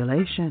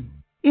ejaculation.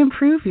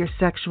 Improve your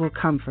sexual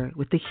comfort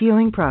with the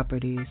healing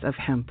properties of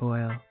hemp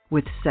oil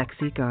with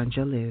Sexy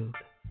Ganja Lube.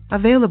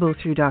 Available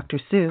through Dr.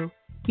 Sue,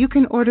 you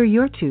can order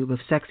your tube of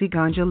Sexy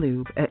Ganja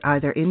Lube at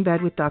either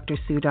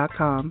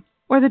InBedWithDrSue.com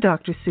or the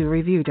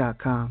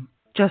DrSueReview.com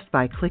just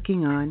by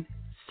clicking on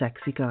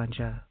Sexy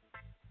Ganja.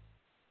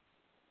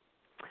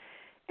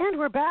 And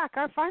we're back.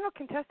 Our final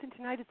contestant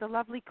tonight is the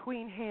lovely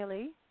Queen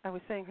Haley. I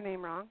was saying her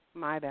name wrong.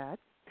 My bad.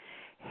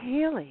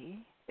 Haley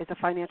is a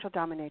financial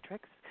dominatrix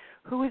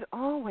who is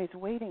always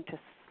waiting to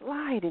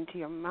slide into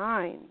your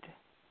mind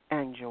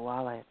and your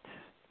wallet.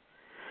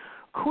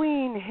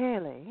 Queen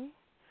Haley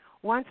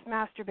once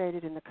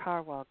masturbated in the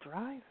car while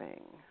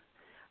driving.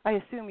 I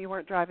assume you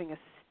weren't driving a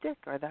stick,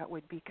 or that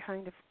would be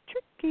kind of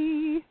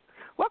tricky.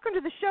 Welcome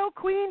to the show,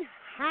 Queen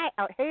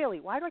Haley.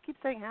 Why do I keep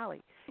saying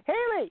Haley?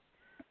 Haley!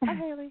 Hi,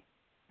 Haley.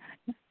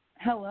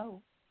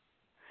 Hello.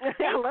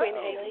 Hello, Queen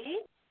Haley.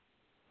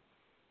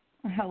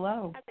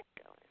 Hello. How's it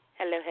going?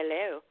 Hello,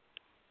 hello.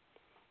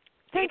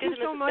 Thank you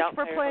so much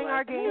for playing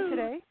our game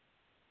today.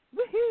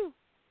 Woohoo!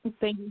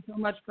 Thank you so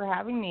much for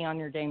having me on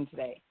your game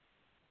today.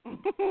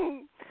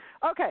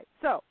 Okay,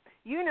 so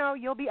you know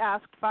you'll be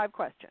asked 5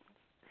 questions.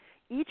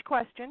 Each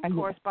question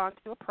corresponds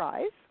to a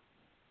prize.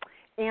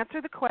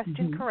 Answer the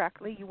question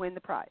correctly, you win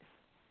the prize.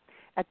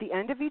 At the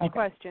end of each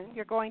question,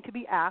 you're going to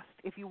be asked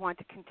if you want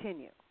to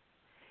continue.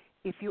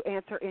 If you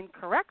answer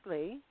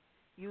incorrectly,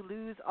 you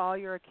lose all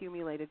your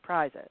accumulated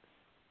prizes.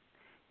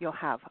 You'll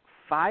have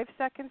 5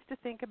 seconds to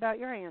think about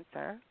your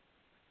answer.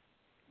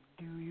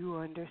 Do you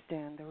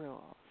understand the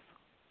rules?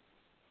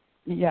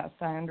 Yes,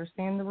 I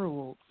understand the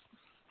rules.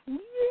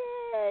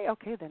 Yay!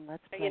 Okay, then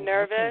let's play. Are you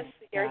nervous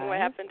hearing what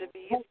happened to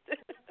Beast?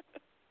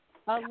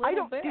 I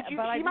don't. Bit, she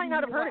might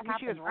not have heard it because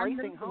she was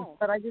racing home.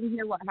 But I didn't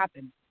hear what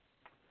happened.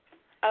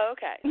 Oh,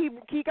 okay.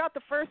 He got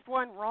the first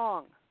one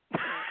wrong.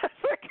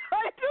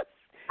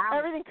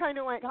 Everything kind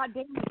of went. God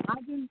damn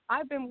it!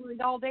 I've been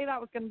worried all day that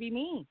was going to be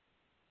me.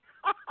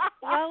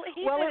 Well,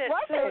 he did it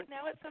wasn't. So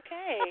now it's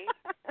okay.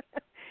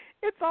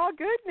 It's all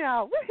good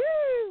now.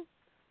 Woohoo!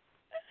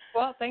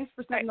 Well, thanks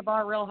for setting the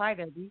bar real high,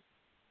 Debbie.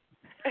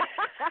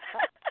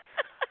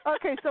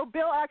 Okay, so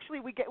Bill actually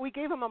we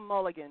gave him a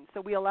mulligan,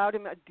 so we allowed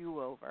him a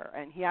do-over,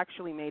 and he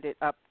actually made it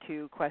up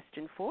to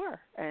question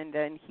 4, and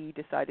then he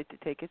decided to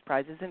take his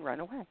prizes and run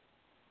away.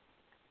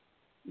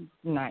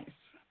 Nice.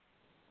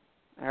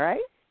 All right.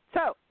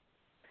 So,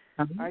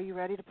 are you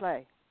ready to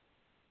play?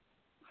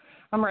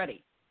 I'm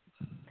ready.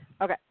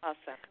 Okay.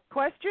 Awesome.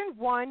 Question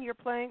 1, you're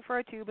playing for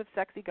a tube of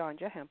Sexy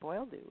Ganja hemp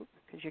oil lube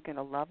because you're going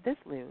to love this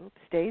lube.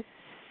 Stays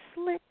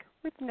slick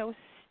with no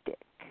stick.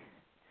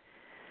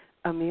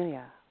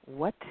 Amelia,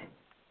 what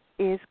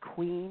is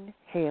Queen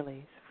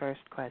Haley's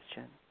first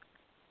question?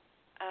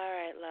 All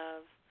right,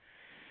 love.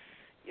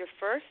 Your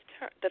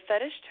the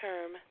fetish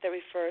term that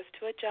refers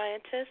to a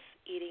giantess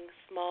eating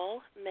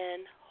small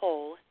men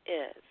whole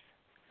is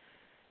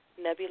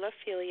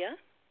nebulophilia,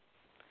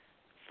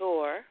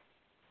 vor,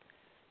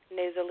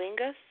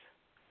 nasolingus,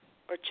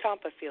 or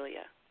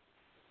chompophilia?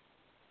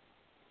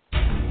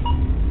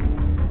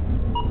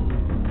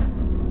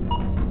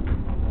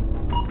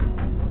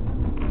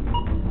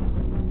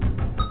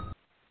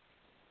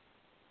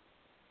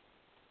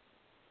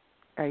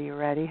 Are you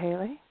ready,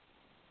 Haley?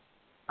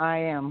 I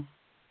am.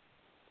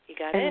 You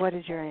got and it? And what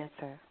is your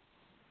answer?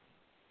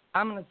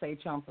 I'm going to say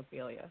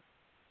chompophilia.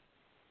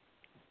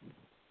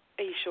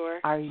 Are you sure?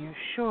 Are you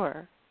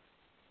sure?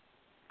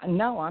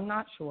 No, I'm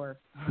not sure.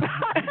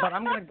 But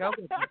I'm going to go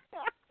with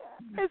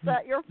it. Is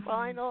that your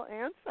final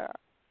answer?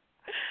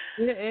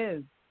 It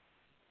is.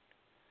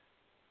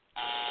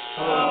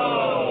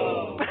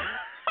 Oh.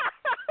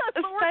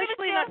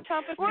 Especially not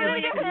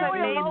chompophilia because I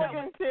made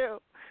them. Too.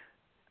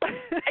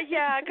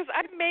 Yeah, because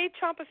I made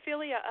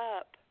chompophilia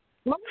up.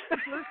 What was the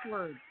first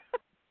word?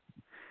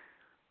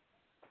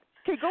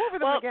 Okay, go over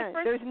them again.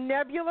 There's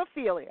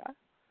nebulophilia.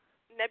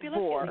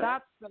 Nebulophilia.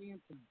 That's the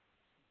answer.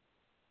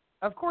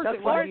 Of course,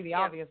 it would be the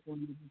obvious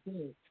one,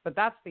 but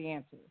that's the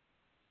answer.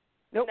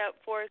 Nope. No,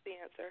 4 is the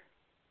answer.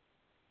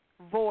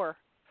 Vor.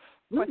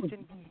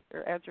 Question B,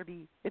 or answer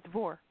B. It's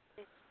vor.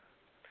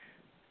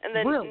 And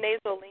then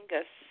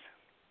nasolingus.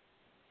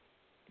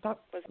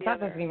 That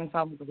doesn't even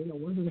sound like a real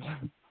word.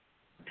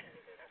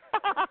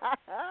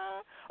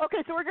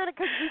 Okay, so we're going to,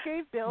 because we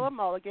gave Bill a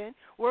mulligan,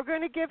 we're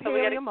going to give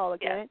Haley a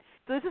mulligan. Yeah.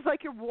 So this is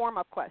like your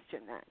warm-up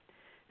question then.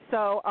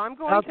 So I'm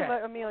going to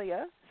let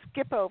Amelia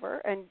skip over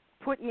and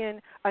put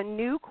in a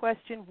new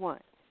question 1.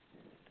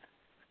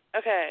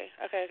 Okay,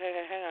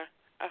 hang on.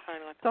 I'll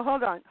find one. So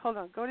hold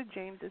on. Go to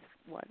James's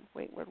one.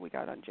 Wait, what do we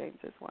got on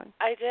James's one?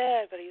 I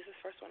did, but I used his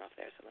first one off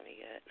there, so let me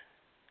get it.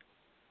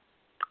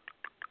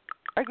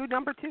 I go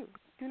number 2.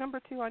 Do number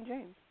 2 on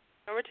James.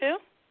 Number 2?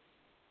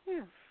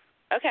 Yeah.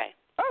 Okay.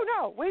 Oh,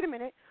 no. Wait a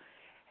minute.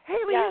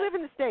 Haley, you live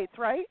in the States,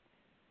 right?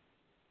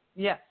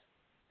 Yes.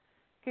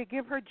 Okay,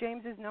 give her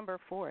James's number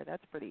 4.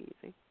 That's pretty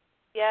easy.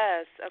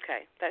 Yes.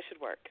 Okay, that should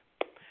work.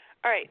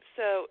 All right,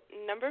 so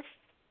number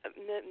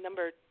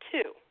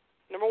 2.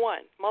 Number 1,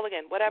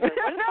 mulligan, whatever. This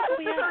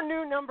is our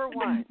new number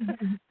 1.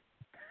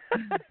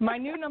 My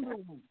new number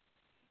 1.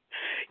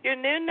 You're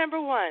new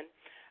number 1.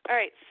 All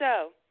right,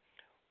 so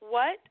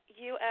what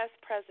U.S.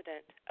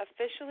 president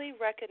officially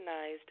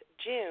recognized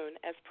June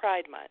as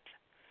Pride Month?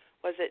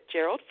 Was it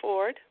Gerald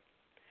Ford,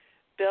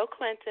 Bill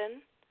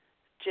Clinton,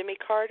 Jimmy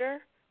Carter,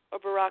 or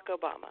Barack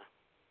Obama?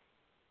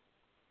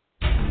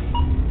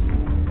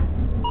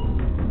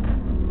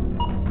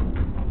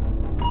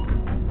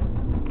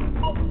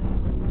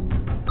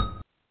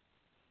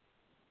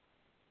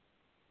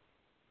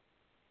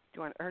 Do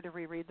you want her to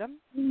reread them?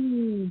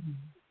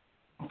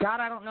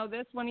 God, I don't know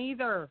this one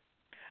either.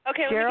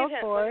 Okay, Gerald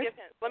Ford.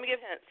 Let me give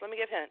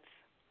hints.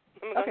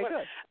 Okay,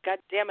 good. God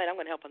damn it, I'm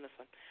going to help on this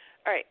one.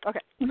 All right.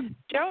 Okay.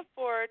 Gerald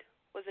Ford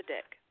was a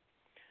dick.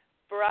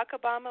 Barack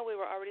Obama, we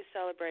were already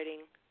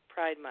celebrating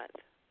Pride Month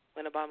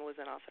when Obama was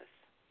in office.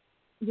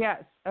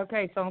 Yes.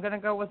 Okay, so I'm going to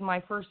go with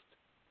my first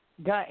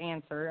gut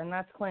answer, and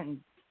that's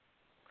Clinton.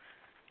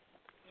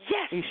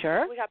 Yes. Are you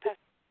sure? We got past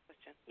the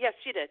question. Yes,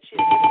 she did.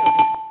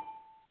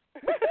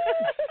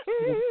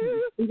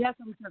 Yes,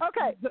 I'm sure.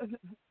 Okay.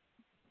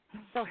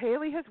 So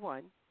Haley has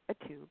won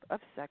a tube of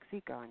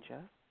sexy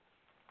ganja,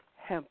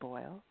 hemp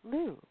oil,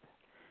 lube.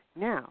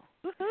 Now,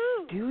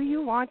 do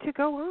you want to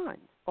go on,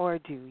 or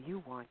do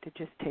you want to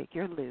just take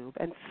your lube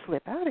and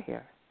slip out of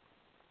here?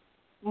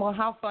 Well,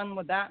 how fun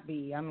would that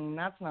be? I mean,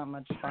 that's not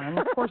much fun.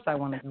 Of course I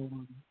want to go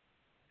on.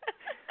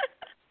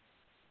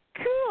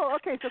 Cool.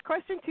 Okay, so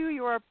question 2,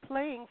 you are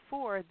playing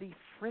for the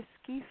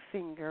frisky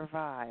finger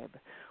vibe,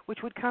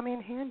 which would come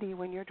in handy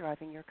when you're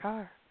driving your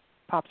car.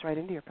 Pops right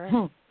into your purse.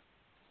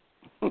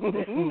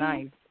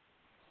 Nice.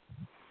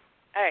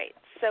 All right,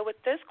 so with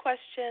this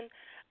question,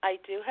 I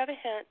do have a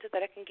hint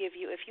that I can give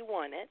you if you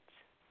want it.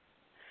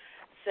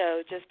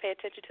 So just pay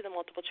attention to the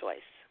multiple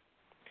choice.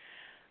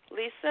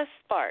 Lisa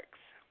Sparks,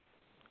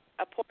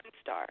 a porn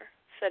star,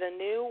 set a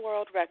new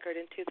world record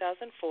in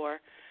 2004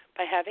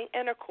 by having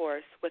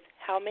intercourse with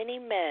how many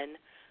men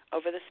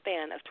over the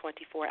span of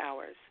 24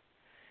 hours?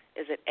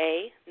 Is it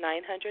A,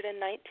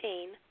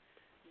 919,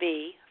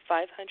 B,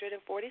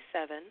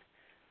 547,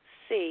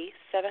 C,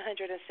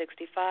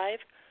 765,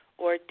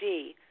 or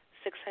D,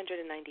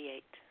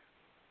 698?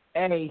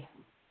 A.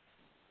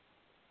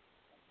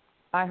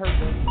 I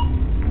heard this.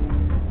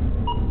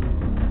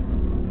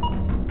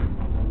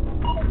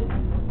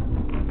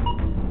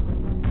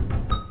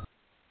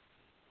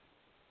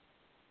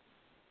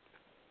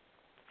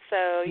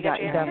 So you got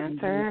your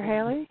answer,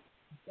 Haley?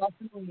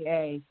 Definitely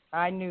A.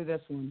 I knew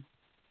this one.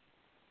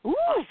 Ooh,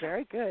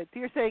 very good. So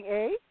you're saying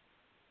A?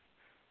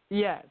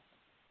 Yes.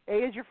 A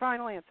is your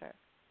final answer.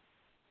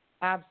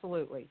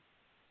 Absolutely.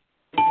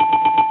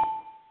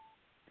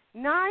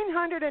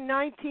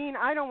 919.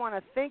 I don't want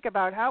to think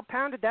about how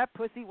pounded that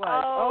pussy was.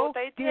 Oh,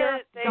 they dear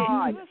did.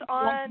 God. She was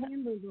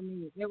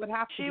on. It would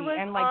have to She be. was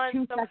and like on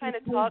 2 some kind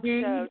of seconds talk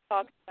later, show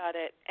talking about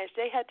it, and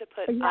they had to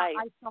put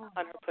ice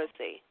on her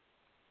pussy.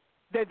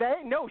 Did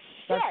they? No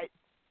shit.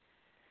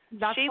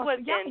 That's she was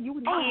in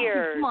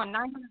tears. Come on,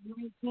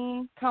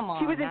 919. Come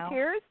on. She was now. in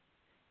tears?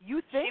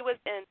 You think? She was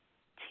in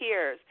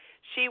tears.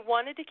 She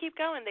wanted to keep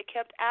going. They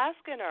kept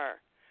asking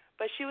her,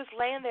 but she was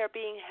laying there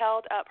being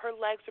held up. Her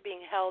legs were being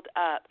held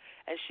up,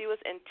 and she was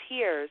in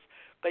tears,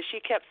 but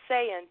she kept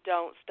saying,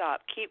 don't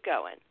stop, keep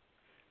going.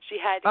 She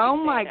had to keep Oh,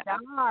 my saying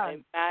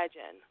God.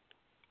 Imagine.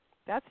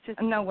 That's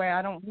just... No way.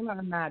 I don't want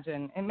to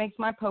imagine. It makes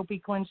my popey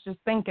clench just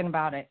thinking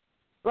about it.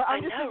 Well,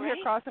 I'm just sitting here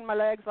crossing my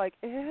legs like,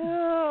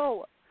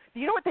 ew.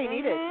 You know what they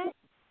needed?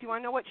 Do you want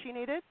to know what she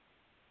needed?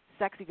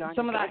 Sexy ganja.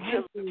 Some of that.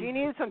 She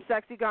needed some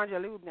sexy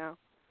ganja lube now.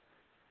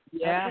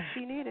 Yeah. That's what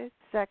she needed.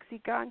 Sexy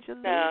ganja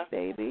lube,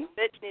 baby.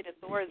 Bitch needed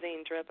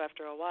Thorazine drip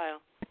after a while.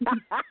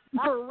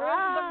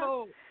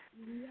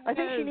 I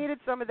think she needed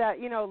some of that,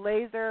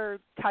 laser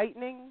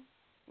tightening,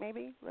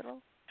 maybe,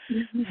 little.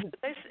 She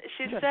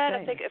said,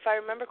 I think, if I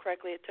remember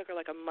correctly, it took her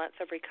like a month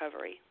of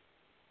recovery.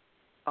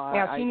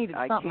 Yeah, she needed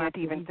something. I can't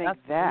even think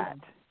that.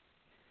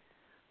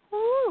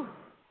 Woo.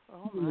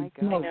 Oh, my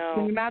God. No.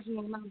 Can you imagine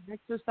the amount of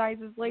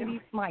exercises,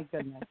 ladies? My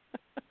goodness.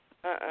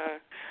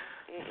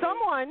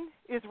 Someone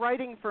is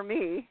writing for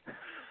me,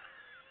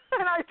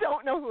 and I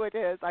don't know who it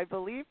is. I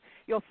believe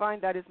you'll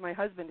find that is my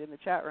husband in the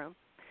chat room,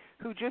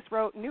 who just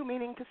wrote new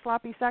meaning to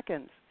sloppy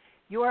seconds.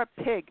 You are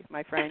a pig,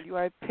 my friend. You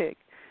are a pig.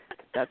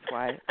 That's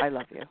why I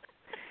love you.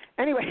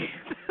 Anyway.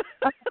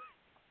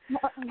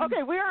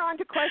 Okay, we are on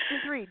to question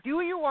 3. Do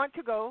you want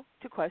to go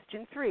to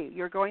question 3?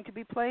 You're going to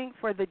be playing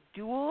for the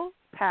dual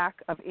pack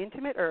of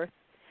Intimate Earth,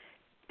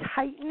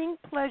 tightening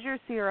pleasure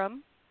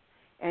serum,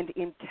 and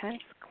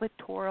intense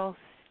clitoral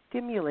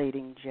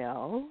stimulating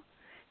gel,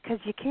 because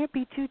you can't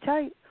be too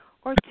tight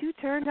or too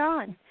turned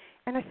on.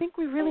 And I think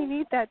we really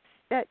need that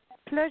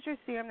pleasure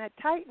serum, that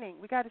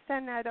tightening. We got to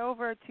send that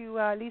over to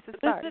Lisa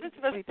Sparks.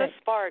 It's the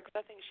Sparks.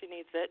 I think she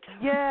needs it.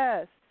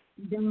 Yes.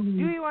 Do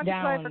you want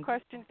to play for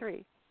question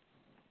 3?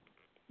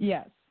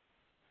 Yes.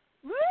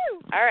 Woo!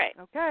 All right.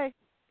 Okay.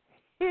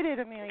 Hit it,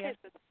 Amelia. Okay,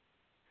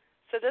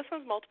 so this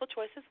one's multiple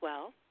choice as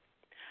well.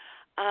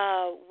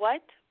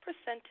 What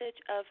percentage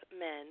of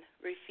men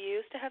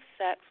refuse to have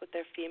sex with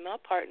their female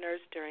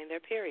partners during their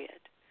period?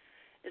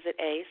 Is it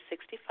A,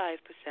 65%,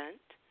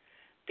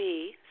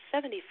 B,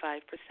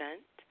 75%,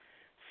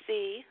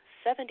 C,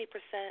 70%,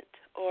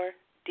 or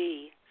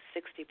D,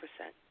 60%?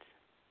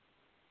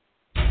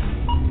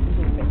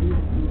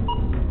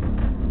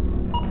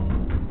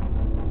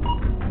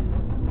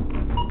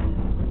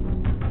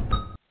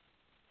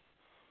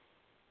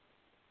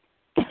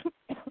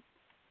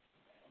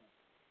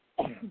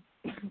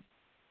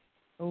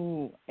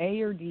 Oh,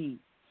 A or D?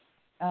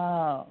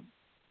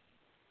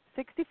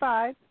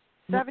 65,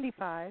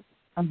 75,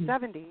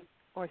 70,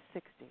 or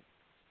 60?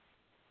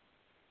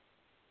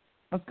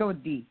 Let's go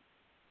with D.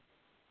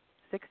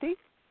 60?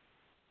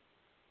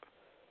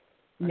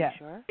 Yes.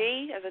 Sure?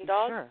 D as in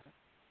dog? Sure.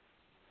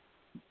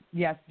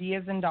 Yes, D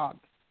as in dog.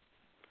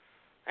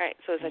 All right,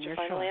 so is that your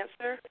final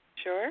answer?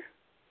 Sure?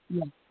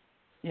 Yes.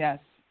 Yes.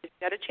 You've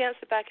got a chance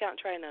to back out and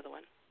try another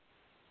one.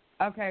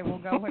 Okay, we'll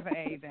go with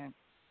A then.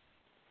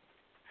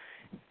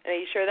 And are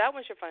you sure that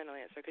one's your final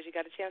answer? Because you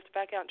got a chance to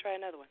back out and try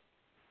another one.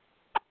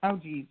 Oh,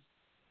 geez.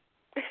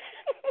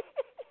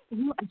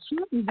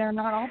 Surely they're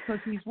not all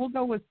pussies. We'll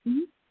go with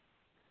C.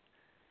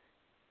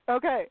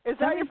 Okay, is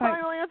that your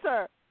final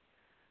answer?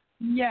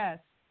 Yes.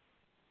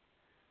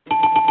 It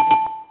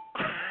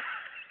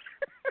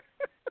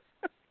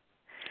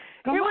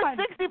was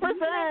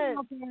 60%.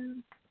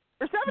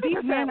 Or 70%.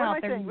 What am I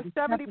saying? It was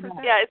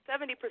 70%. Yeah, it's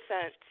 70%.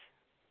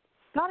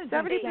 God,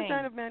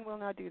 70% of men will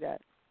not do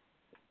that.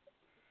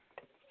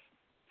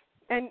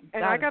 And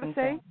I got to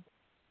say,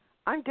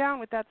 I'm down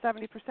with that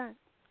 70%.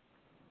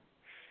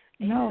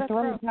 No,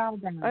 throw it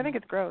down. I think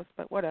it's gross,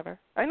 but whatever.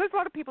 I know there's a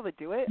lot of people that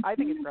do it. I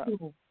think it's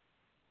gross.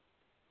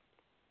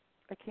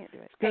 I can't do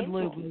it. Good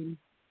lube, lady.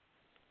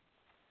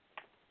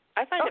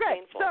 I find it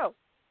painful. So,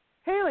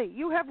 Haley,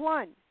 you have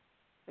won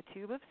a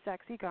tube of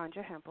sexy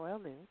ganja hemp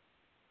oil lube.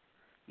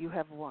 You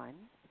have won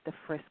the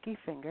Frisky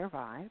Finger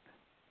Vibe.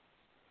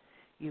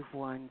 You've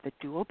won the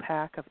dual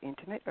pack of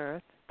Intimate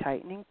Earth,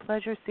 Tightening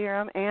Pleasure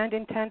Serum, and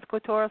Intense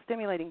Clitoral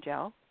Stimulating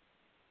Gel.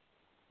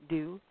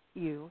 Do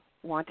you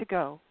want to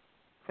go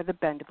for the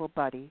Bendable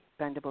Buddy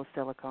Bendable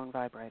Silicone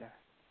Vibrator?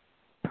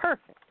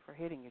 Perfect for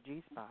hitting your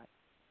G-spot.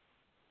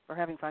 Or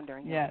having fun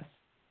during yoga.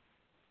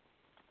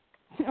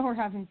 Yes. Or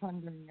having fun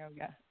during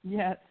yoga.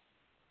 Yes.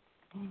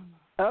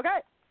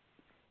 Okay.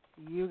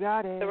 You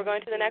got it. So we're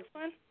going to the next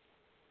one?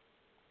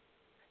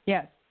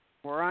 Yes.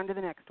 We're on to the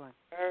next one.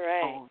 All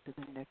right. On to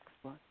the next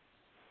one.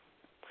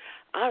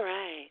 All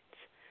right.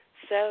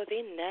 So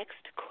the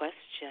next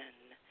question.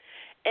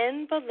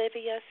 In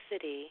Bolivia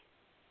City,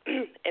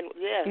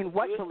 in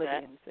what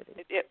Bolivian city?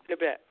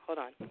 Hold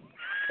on.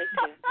 Take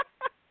two.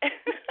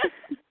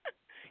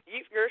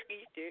 You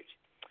douche.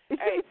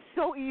 It's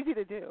so easy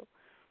to do.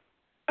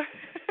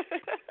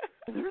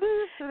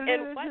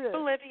 In what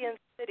Bolivian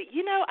city?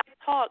 You know,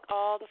 I talk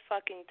all the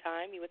fucking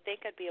time. You would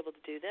think I'd be able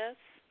to do this.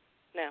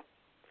 No.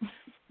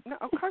 No,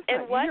 of course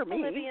not. In what You're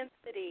Bolivian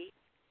city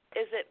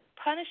is it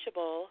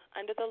punishable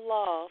under the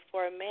law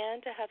for a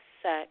man to have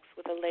sex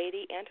with a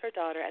lady and her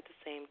daughter at the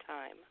same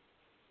time?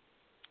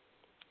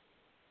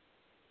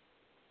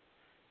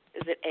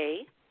 Is it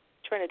A,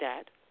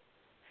 Trinidad,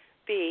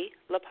 B,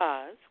 La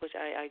Paz, which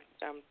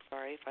I'm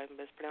sorry if I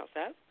mispronounced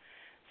that,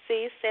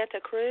 C, Santa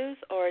Cruz,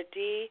 or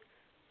D,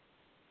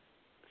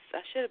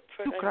 I should have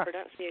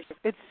pronunciation.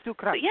 It's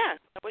Sucre. Yeah,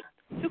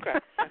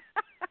 Sucre.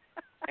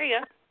 There you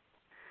go.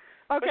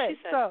 Okay,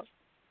 so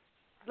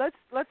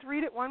let's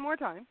read it one more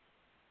time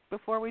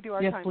before we do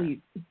our timer. Yes, please.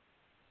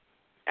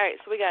 All right,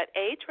 so we got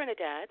A,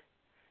 Trinidad,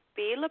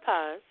 B, La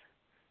Paz,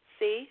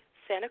 C,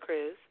 Santa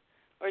Cruz,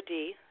 or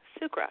D,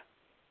 Sucre.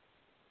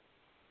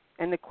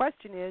 And the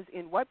question is,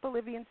 in what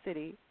Bolivian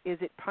city is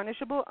it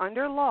punishable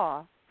under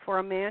law for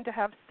a man to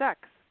have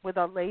sex with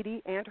a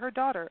lady and her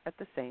daughter at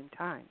the same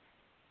time?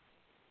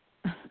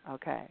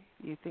 Okay,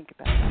 you think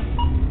about that.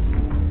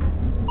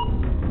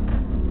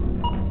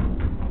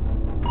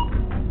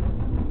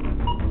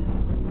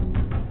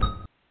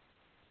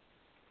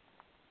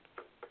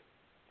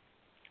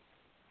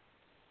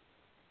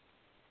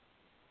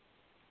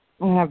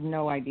 I have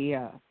no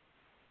idea.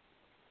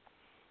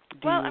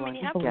 You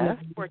have to guess.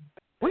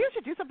 We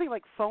should do something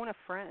like phone a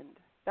friend.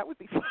 That would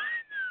be fun.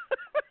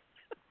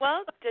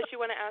 Well, does she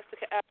want to ask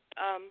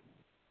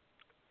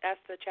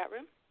the chat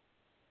room?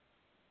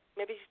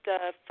 Maybe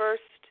the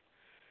first,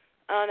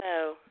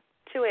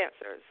 two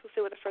answers. We'll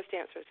see what the first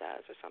answer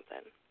says or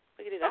something.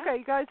 We can do that. Okay,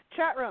 you guys,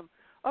 chat room.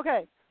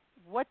 Okay,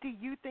 what do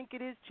you think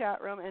it is,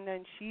 chat room? And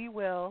then she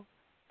will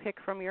pick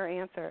from your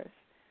answers.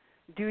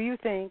 Do you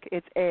think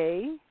it's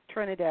A,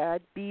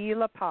 Trinidad, B,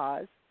 La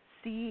Paz,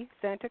 C,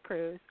 Santa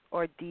Cruz,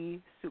 or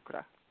D,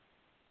 Sucre?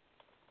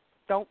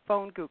 Don't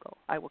phone Google.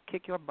 I will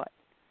kick your butt.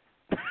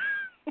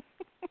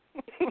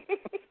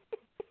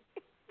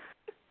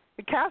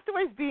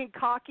 Castaway's being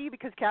cocky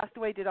because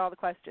Castaway did all the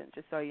questions,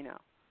 just so you know.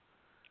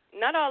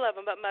 Not all of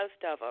them, but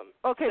most of them.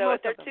 Okay, so most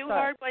if they're of them. too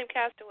hard, blame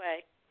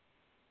Castaway.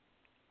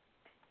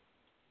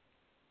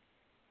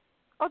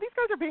 Oh, these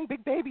guys are being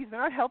big babies. They're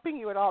not helping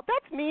you at all.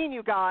 That's mean,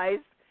 you guys.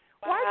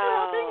 Wow. Why are you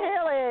helping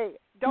Haley?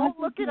 Don't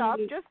look it up.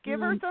 Just give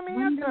her some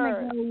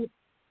answers.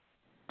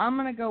 I'm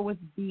going to go with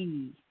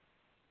B.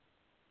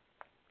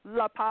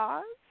 La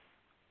Paz?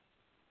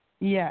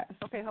 Yes.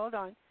 Okay, hold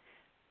on.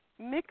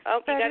 Mixed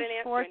you got an Fetish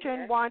answer Fortune in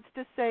here. wants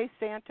to say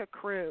Santa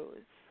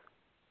Cruz.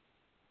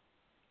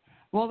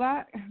 Well,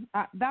 that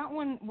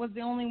one was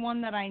the only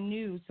one that I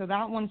knew, so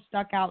that one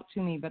stuck out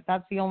to me, but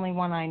that's the only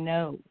one I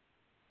know.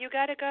 You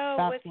got to go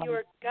That's with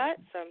your gut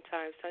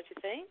sometimes, don't you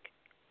think?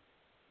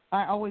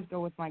 I always go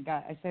with my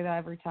gut. I say that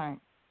every time.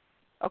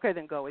 Okay,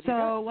 then go with your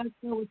gut. So let's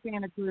go with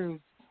Santa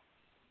Cruz.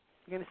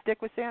 You're going to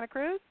stick with Santa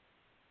Cruz?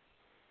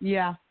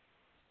 Yeah.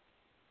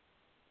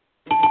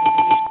 You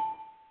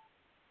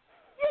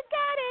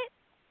got it.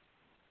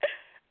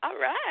 All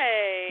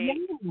right.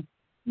 Yeah.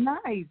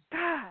 Nice.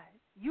 God,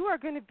 you are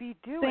going to be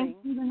doing Thanks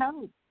for the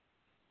help.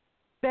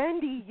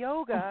 bendy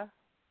yoga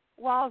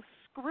while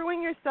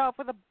screwing yourself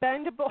with a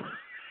bendable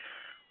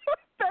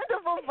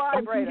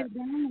vibrator.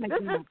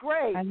 This is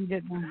great. I can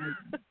get down.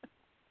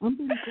 I'm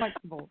pretty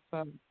flexible,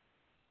 so.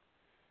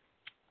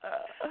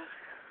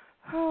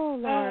 Oh,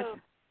 Lord.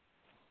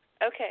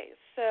 Okay,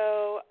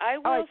 so I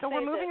will. All right, so say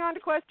we're moving on to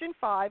question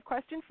 5.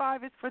 Question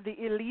 5 is for the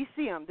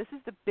Elysium. This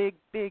is the big,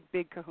 big,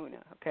 big kahuna,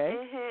 okay?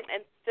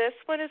 And this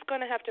one is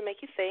going to have to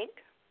make you think.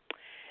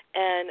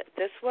 And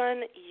this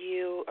one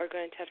you are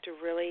going to have to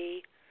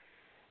really.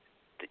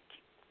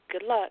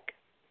 Good luck.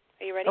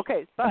 Are you ready?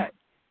 Okay, but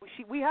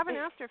we haven't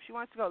asked her if she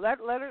wants to go.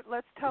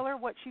 Let's tell her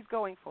what she's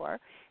going for,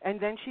 and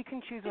then she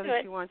can choose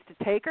whether she wants to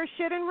take her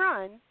shit and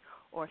run,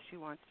 or she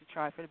wants to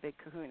try for the big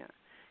kahuna.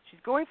 She's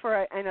going for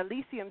an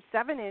Elysium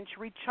 7-inch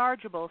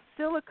rechargeable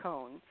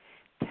silicone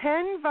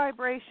 10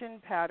 vibration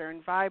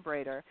pattern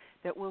vibrator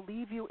that will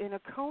leave you in a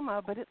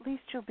coma, but at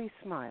least you'll be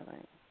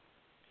smiling.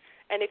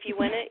 And if you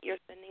win it, you're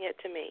sending it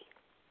to me.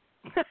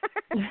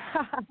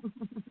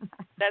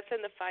 That's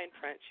in the fine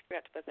print. You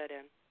forgot to put that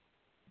in.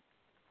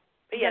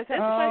 But yeah, this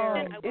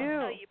question, I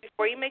will tell you,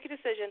 before you make a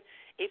decision,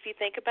 if you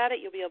think about it,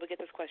 you'll be able to get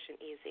this question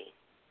easy.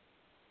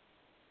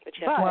 But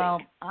you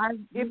have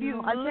if you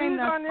lose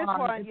on this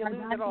one, you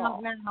lose it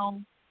all.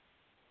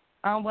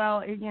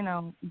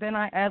 Now, then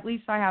at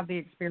least I have the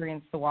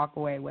experience to walk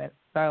away with.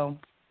 So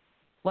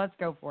let's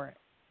go for it.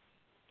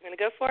 You going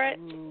to go for it?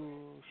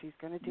 Ooh, she's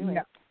going to do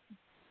it.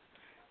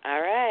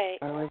 All right.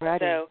 Are we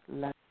ready? So,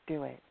 let's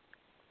do it.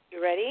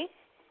 You ready?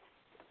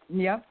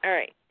 Yep. All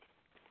right.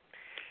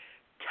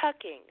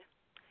 Tucking,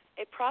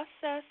 a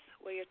process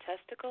where your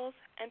testicles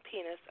and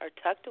penis are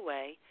tucked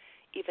away,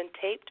 even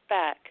taped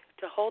back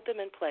to hold them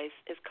in place,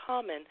 is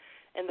common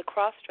in the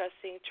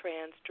cross-dressing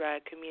trans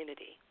drag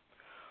community.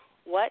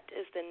 What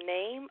is the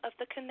name of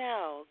the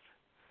canals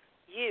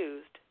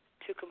used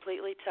to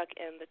completely tuck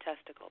in the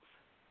testicles?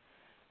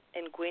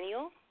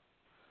 Inguinal,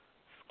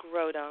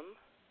 scrotum,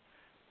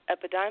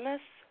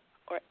 epididymis,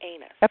 or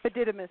anus?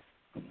 Epididymis.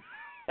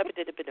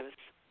 Epididymis.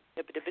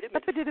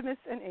 Epididymis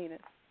and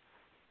anus.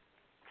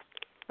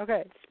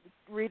 Okay,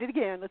 read it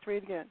again. Let's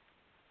read it again.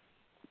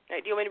 All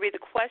right, do you want me to read the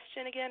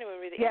question again, or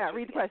want me to read the answer? Yeah,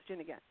 read the question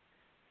again.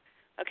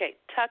 Okay,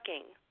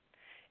 tucking,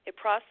 a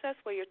process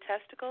where your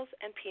testicles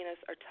and penis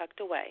are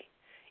tucked away,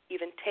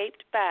 even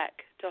taped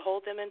back to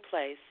hold them in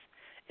place,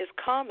 is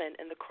common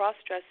in the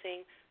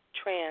cross-dressing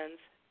trans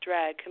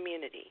drag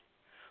community.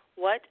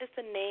 What is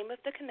the name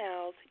of the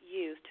canals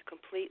used to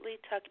completely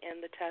tuck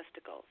in the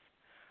testicles?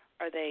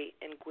 Are they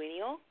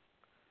inguinal,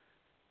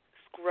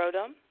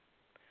 scrotum,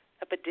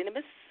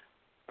 epididymis,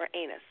 or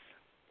anus?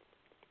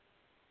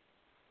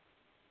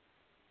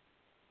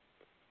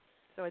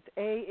 So it's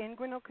A,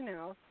 inguinal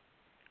canals,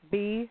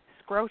 B,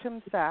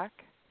 scrotum sac,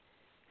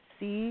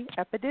 C,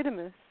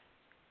 epididymis,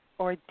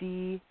 or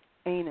D,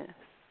 anus.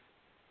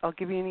 I'll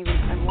give you an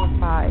even more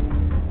 5.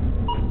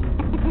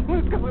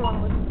 Because we want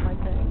to listen to my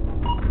thing.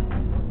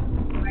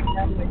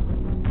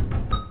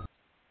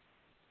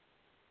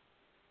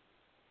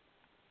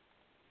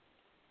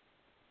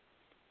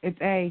 It's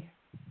A.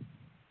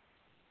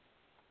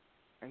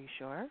 Are you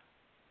sure?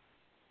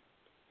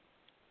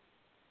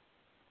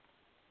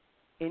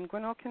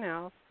 Inguinal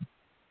canals,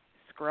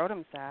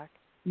 scrotum sac,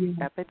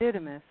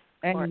 epididymis,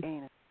 or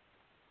anus.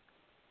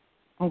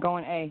 I'm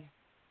going A.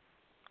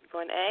 You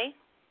going A?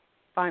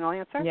 Final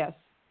answer? Yes.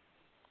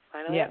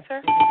 Final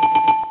answer?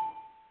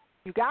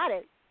 You got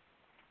it.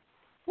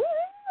 Woo!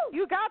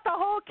 You got the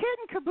whole kit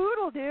and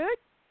caboodle, dude.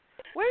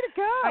 Way to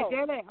go. I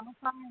did it. I'm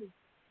sorry.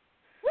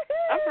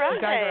 All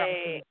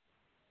right.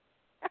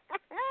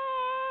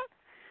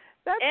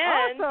 That's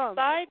awesome. And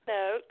side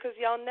note, because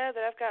y'all know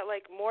that I've got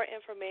more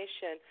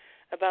information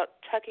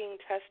about tucking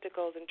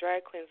testicles and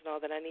drag queens and all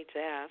that I need to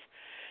have.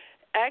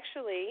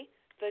 Actually,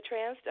 the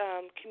trans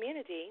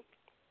community,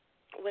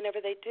 whenever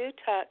they do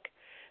tuck,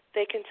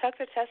 they can tuck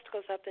their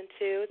testicles up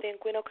into the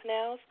inguinal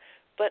canals,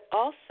 but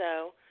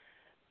also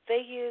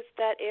they use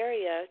that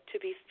area to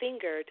be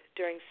fingered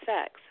during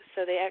sex.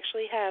 So they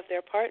actually have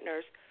their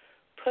partners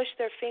push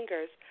their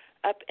fingers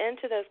up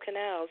into those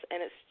canals,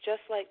 and it's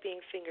just like being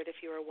fingered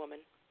if you were a woman.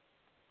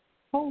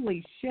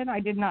 Holy shit, I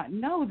did not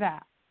know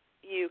that.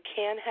 You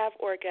can have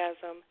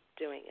orgasm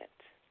doing it.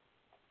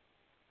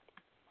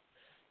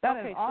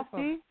 That is awesome. So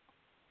see,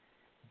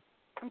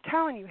 I'm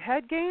telling you,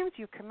 Head Games,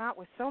 you come out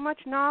with so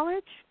much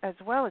knowledge as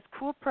well as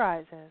cool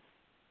prizes.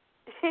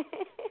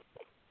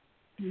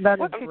 That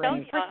What is could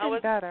great. be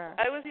freaking better?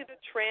 I was either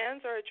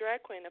trans or a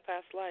drag queen in a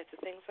past life, the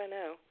things I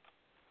know.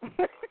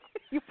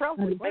 You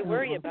probably I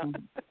worry about.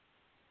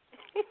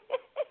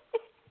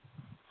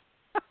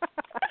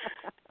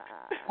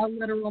 A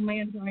literal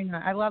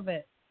mangina. I love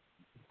it.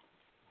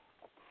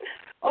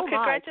 Oh, well,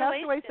 my.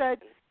 congratulations. Castaway said,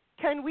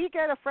 can we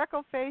get a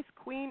freckle face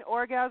queen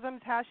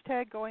orgasms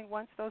hashtag going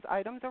once those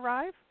items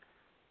arrive?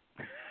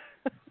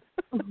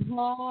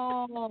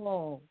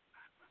 Oh.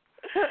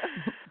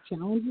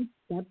 Challenge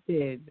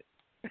accepted.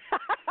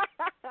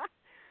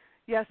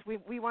 Yes,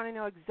 we want to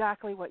know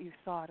exactly what you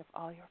thought of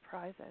all your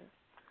prizes.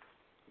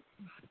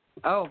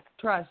 Oh,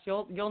 trust,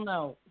 you'll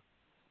know.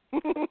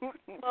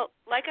 Well,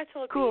 like I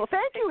told you. Cool.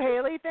 Thank you,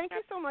 Haley. Thank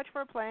you so much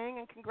for playing,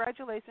 and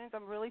congratulations.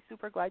 I'm really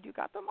super glad you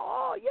got them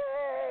all.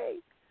 Yay!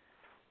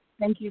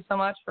 Thank you so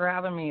much for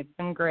having me. It's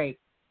been great.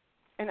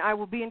 And I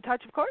will be in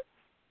touch, of course,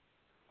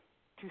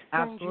 to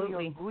send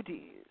Absolutely. you your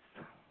goodies.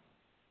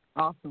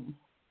 Awesome.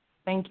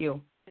 Thank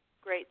you.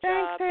 Great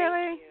Thanks, job.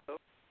 Haley. Thank you.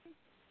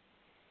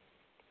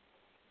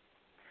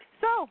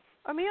 So,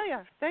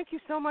 Amelia, thank you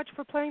so much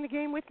for playing the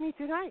game with me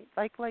tonight.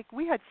 Like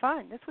we had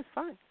fun. This was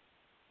fun.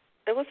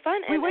 It was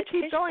fun. We and would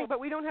keep educational. going, but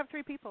we don't have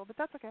 3 people, but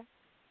that's okay.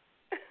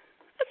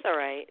 That's all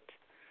right.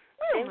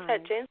 I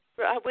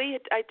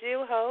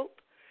do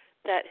hope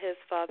that his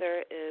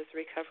father is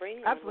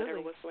recovering. Absolutely.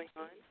 Whatever was going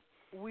on.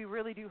 We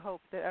really do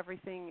hope that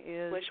everything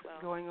is well.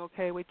 going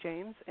okay with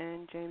James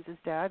and James's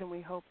dad, and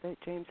we hope that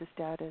James's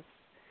dad is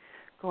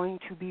going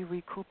to be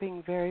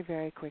recouping very,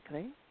 very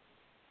quickly.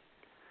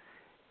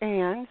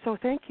 And so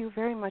thank you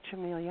very much,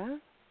 Amelia,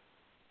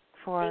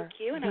 for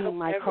being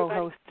my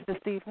co-host this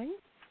evening.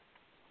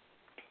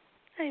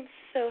 I'm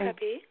so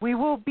happy. We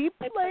will be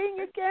playing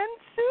again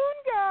soon,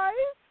 guys.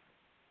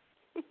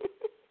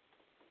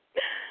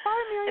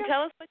 Bye, Amelia. And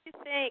tell us what you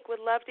think. Would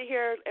love to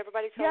hear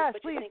everybody tell us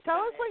what you think. Yes, please. Tell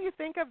us what you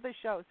think of the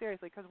show,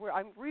 seriously, because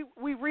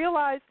we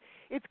realize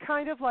it's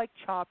kind of like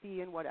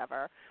choppy and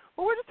whatever.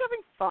 But we're just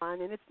having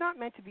fun, and it's not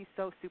meant to be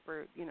so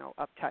super,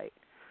 uptight.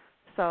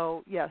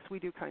 So, yes, we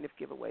do kind of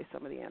give away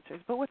some of the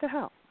answers. But what the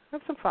hell?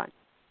 Have some fun.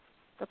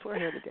 That's what we're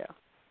here to do.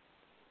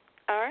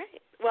 All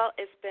right. Well,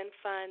 it's been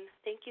fun.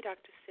 Thank you, Dr.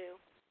 Sue.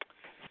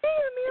 See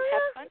you, Amelia. And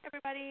have fun,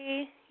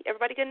 everybody.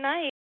 Everybody, good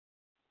night.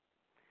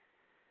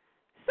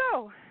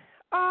 So,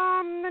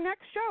 the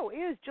next show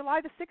is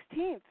July the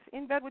 16th,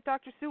 In Bed with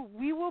Dr. Sue.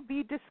 We will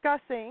be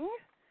discussing,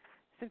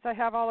 since I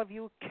have all of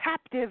you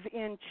captive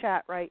in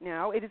chat right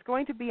now, it is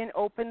going to be an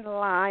open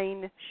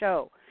line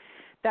show.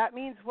 That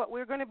means what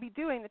we're going to be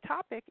doing, the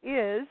topic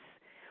is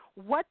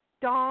what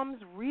doms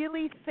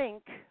really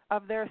think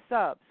of their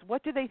subs.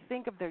 What do they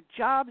think of their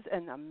jobs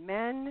and the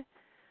men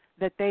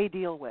that they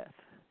deal with?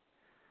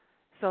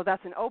 So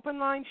that's an open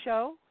line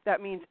show. That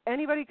means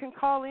anybody can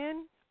call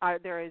in.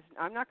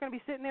 I'm not going to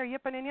be sitting there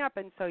yipping and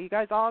yapping, so you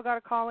guys all got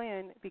to call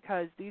in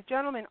because these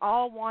gentlemen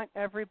all want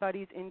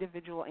everybody's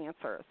individual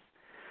answers.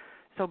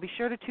 So be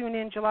sure to tune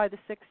in July the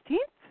 16th,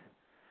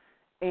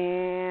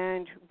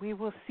 and we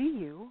will see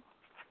you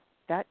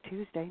that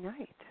Tuesday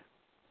night.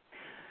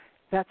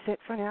 That's it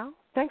for now.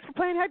 Thanks for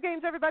playing Head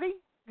Games, everybody.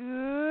 Good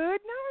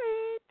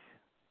night.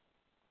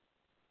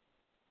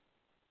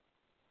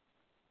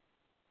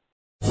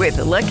 With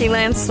the Lucky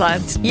Land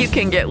Slots, you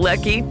can get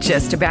lucky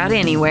just about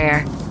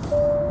anywhere.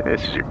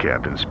 This is your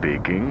captain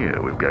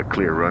speaking. We've got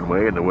clear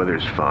runway and the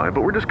weather's fine,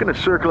 but we're just going to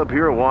circle up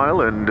here a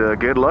while and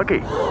get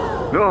lucky.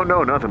 No,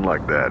 nothing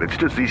like that. It's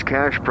just these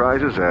cash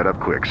prizes add up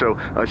quick. So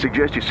I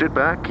suggest you sit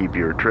back, keep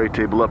your tray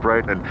table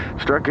upright, and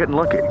start getting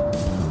lucky.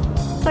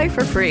 Play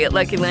for free at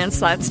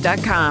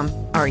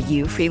LuckyLandSlots.com. Are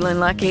you feeling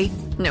lucky?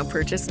 No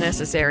purchase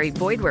necessary.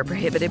 Void where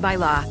prohibited by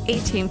law.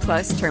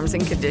 18+ terms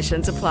and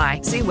conditions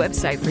apply. See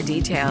website for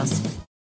details.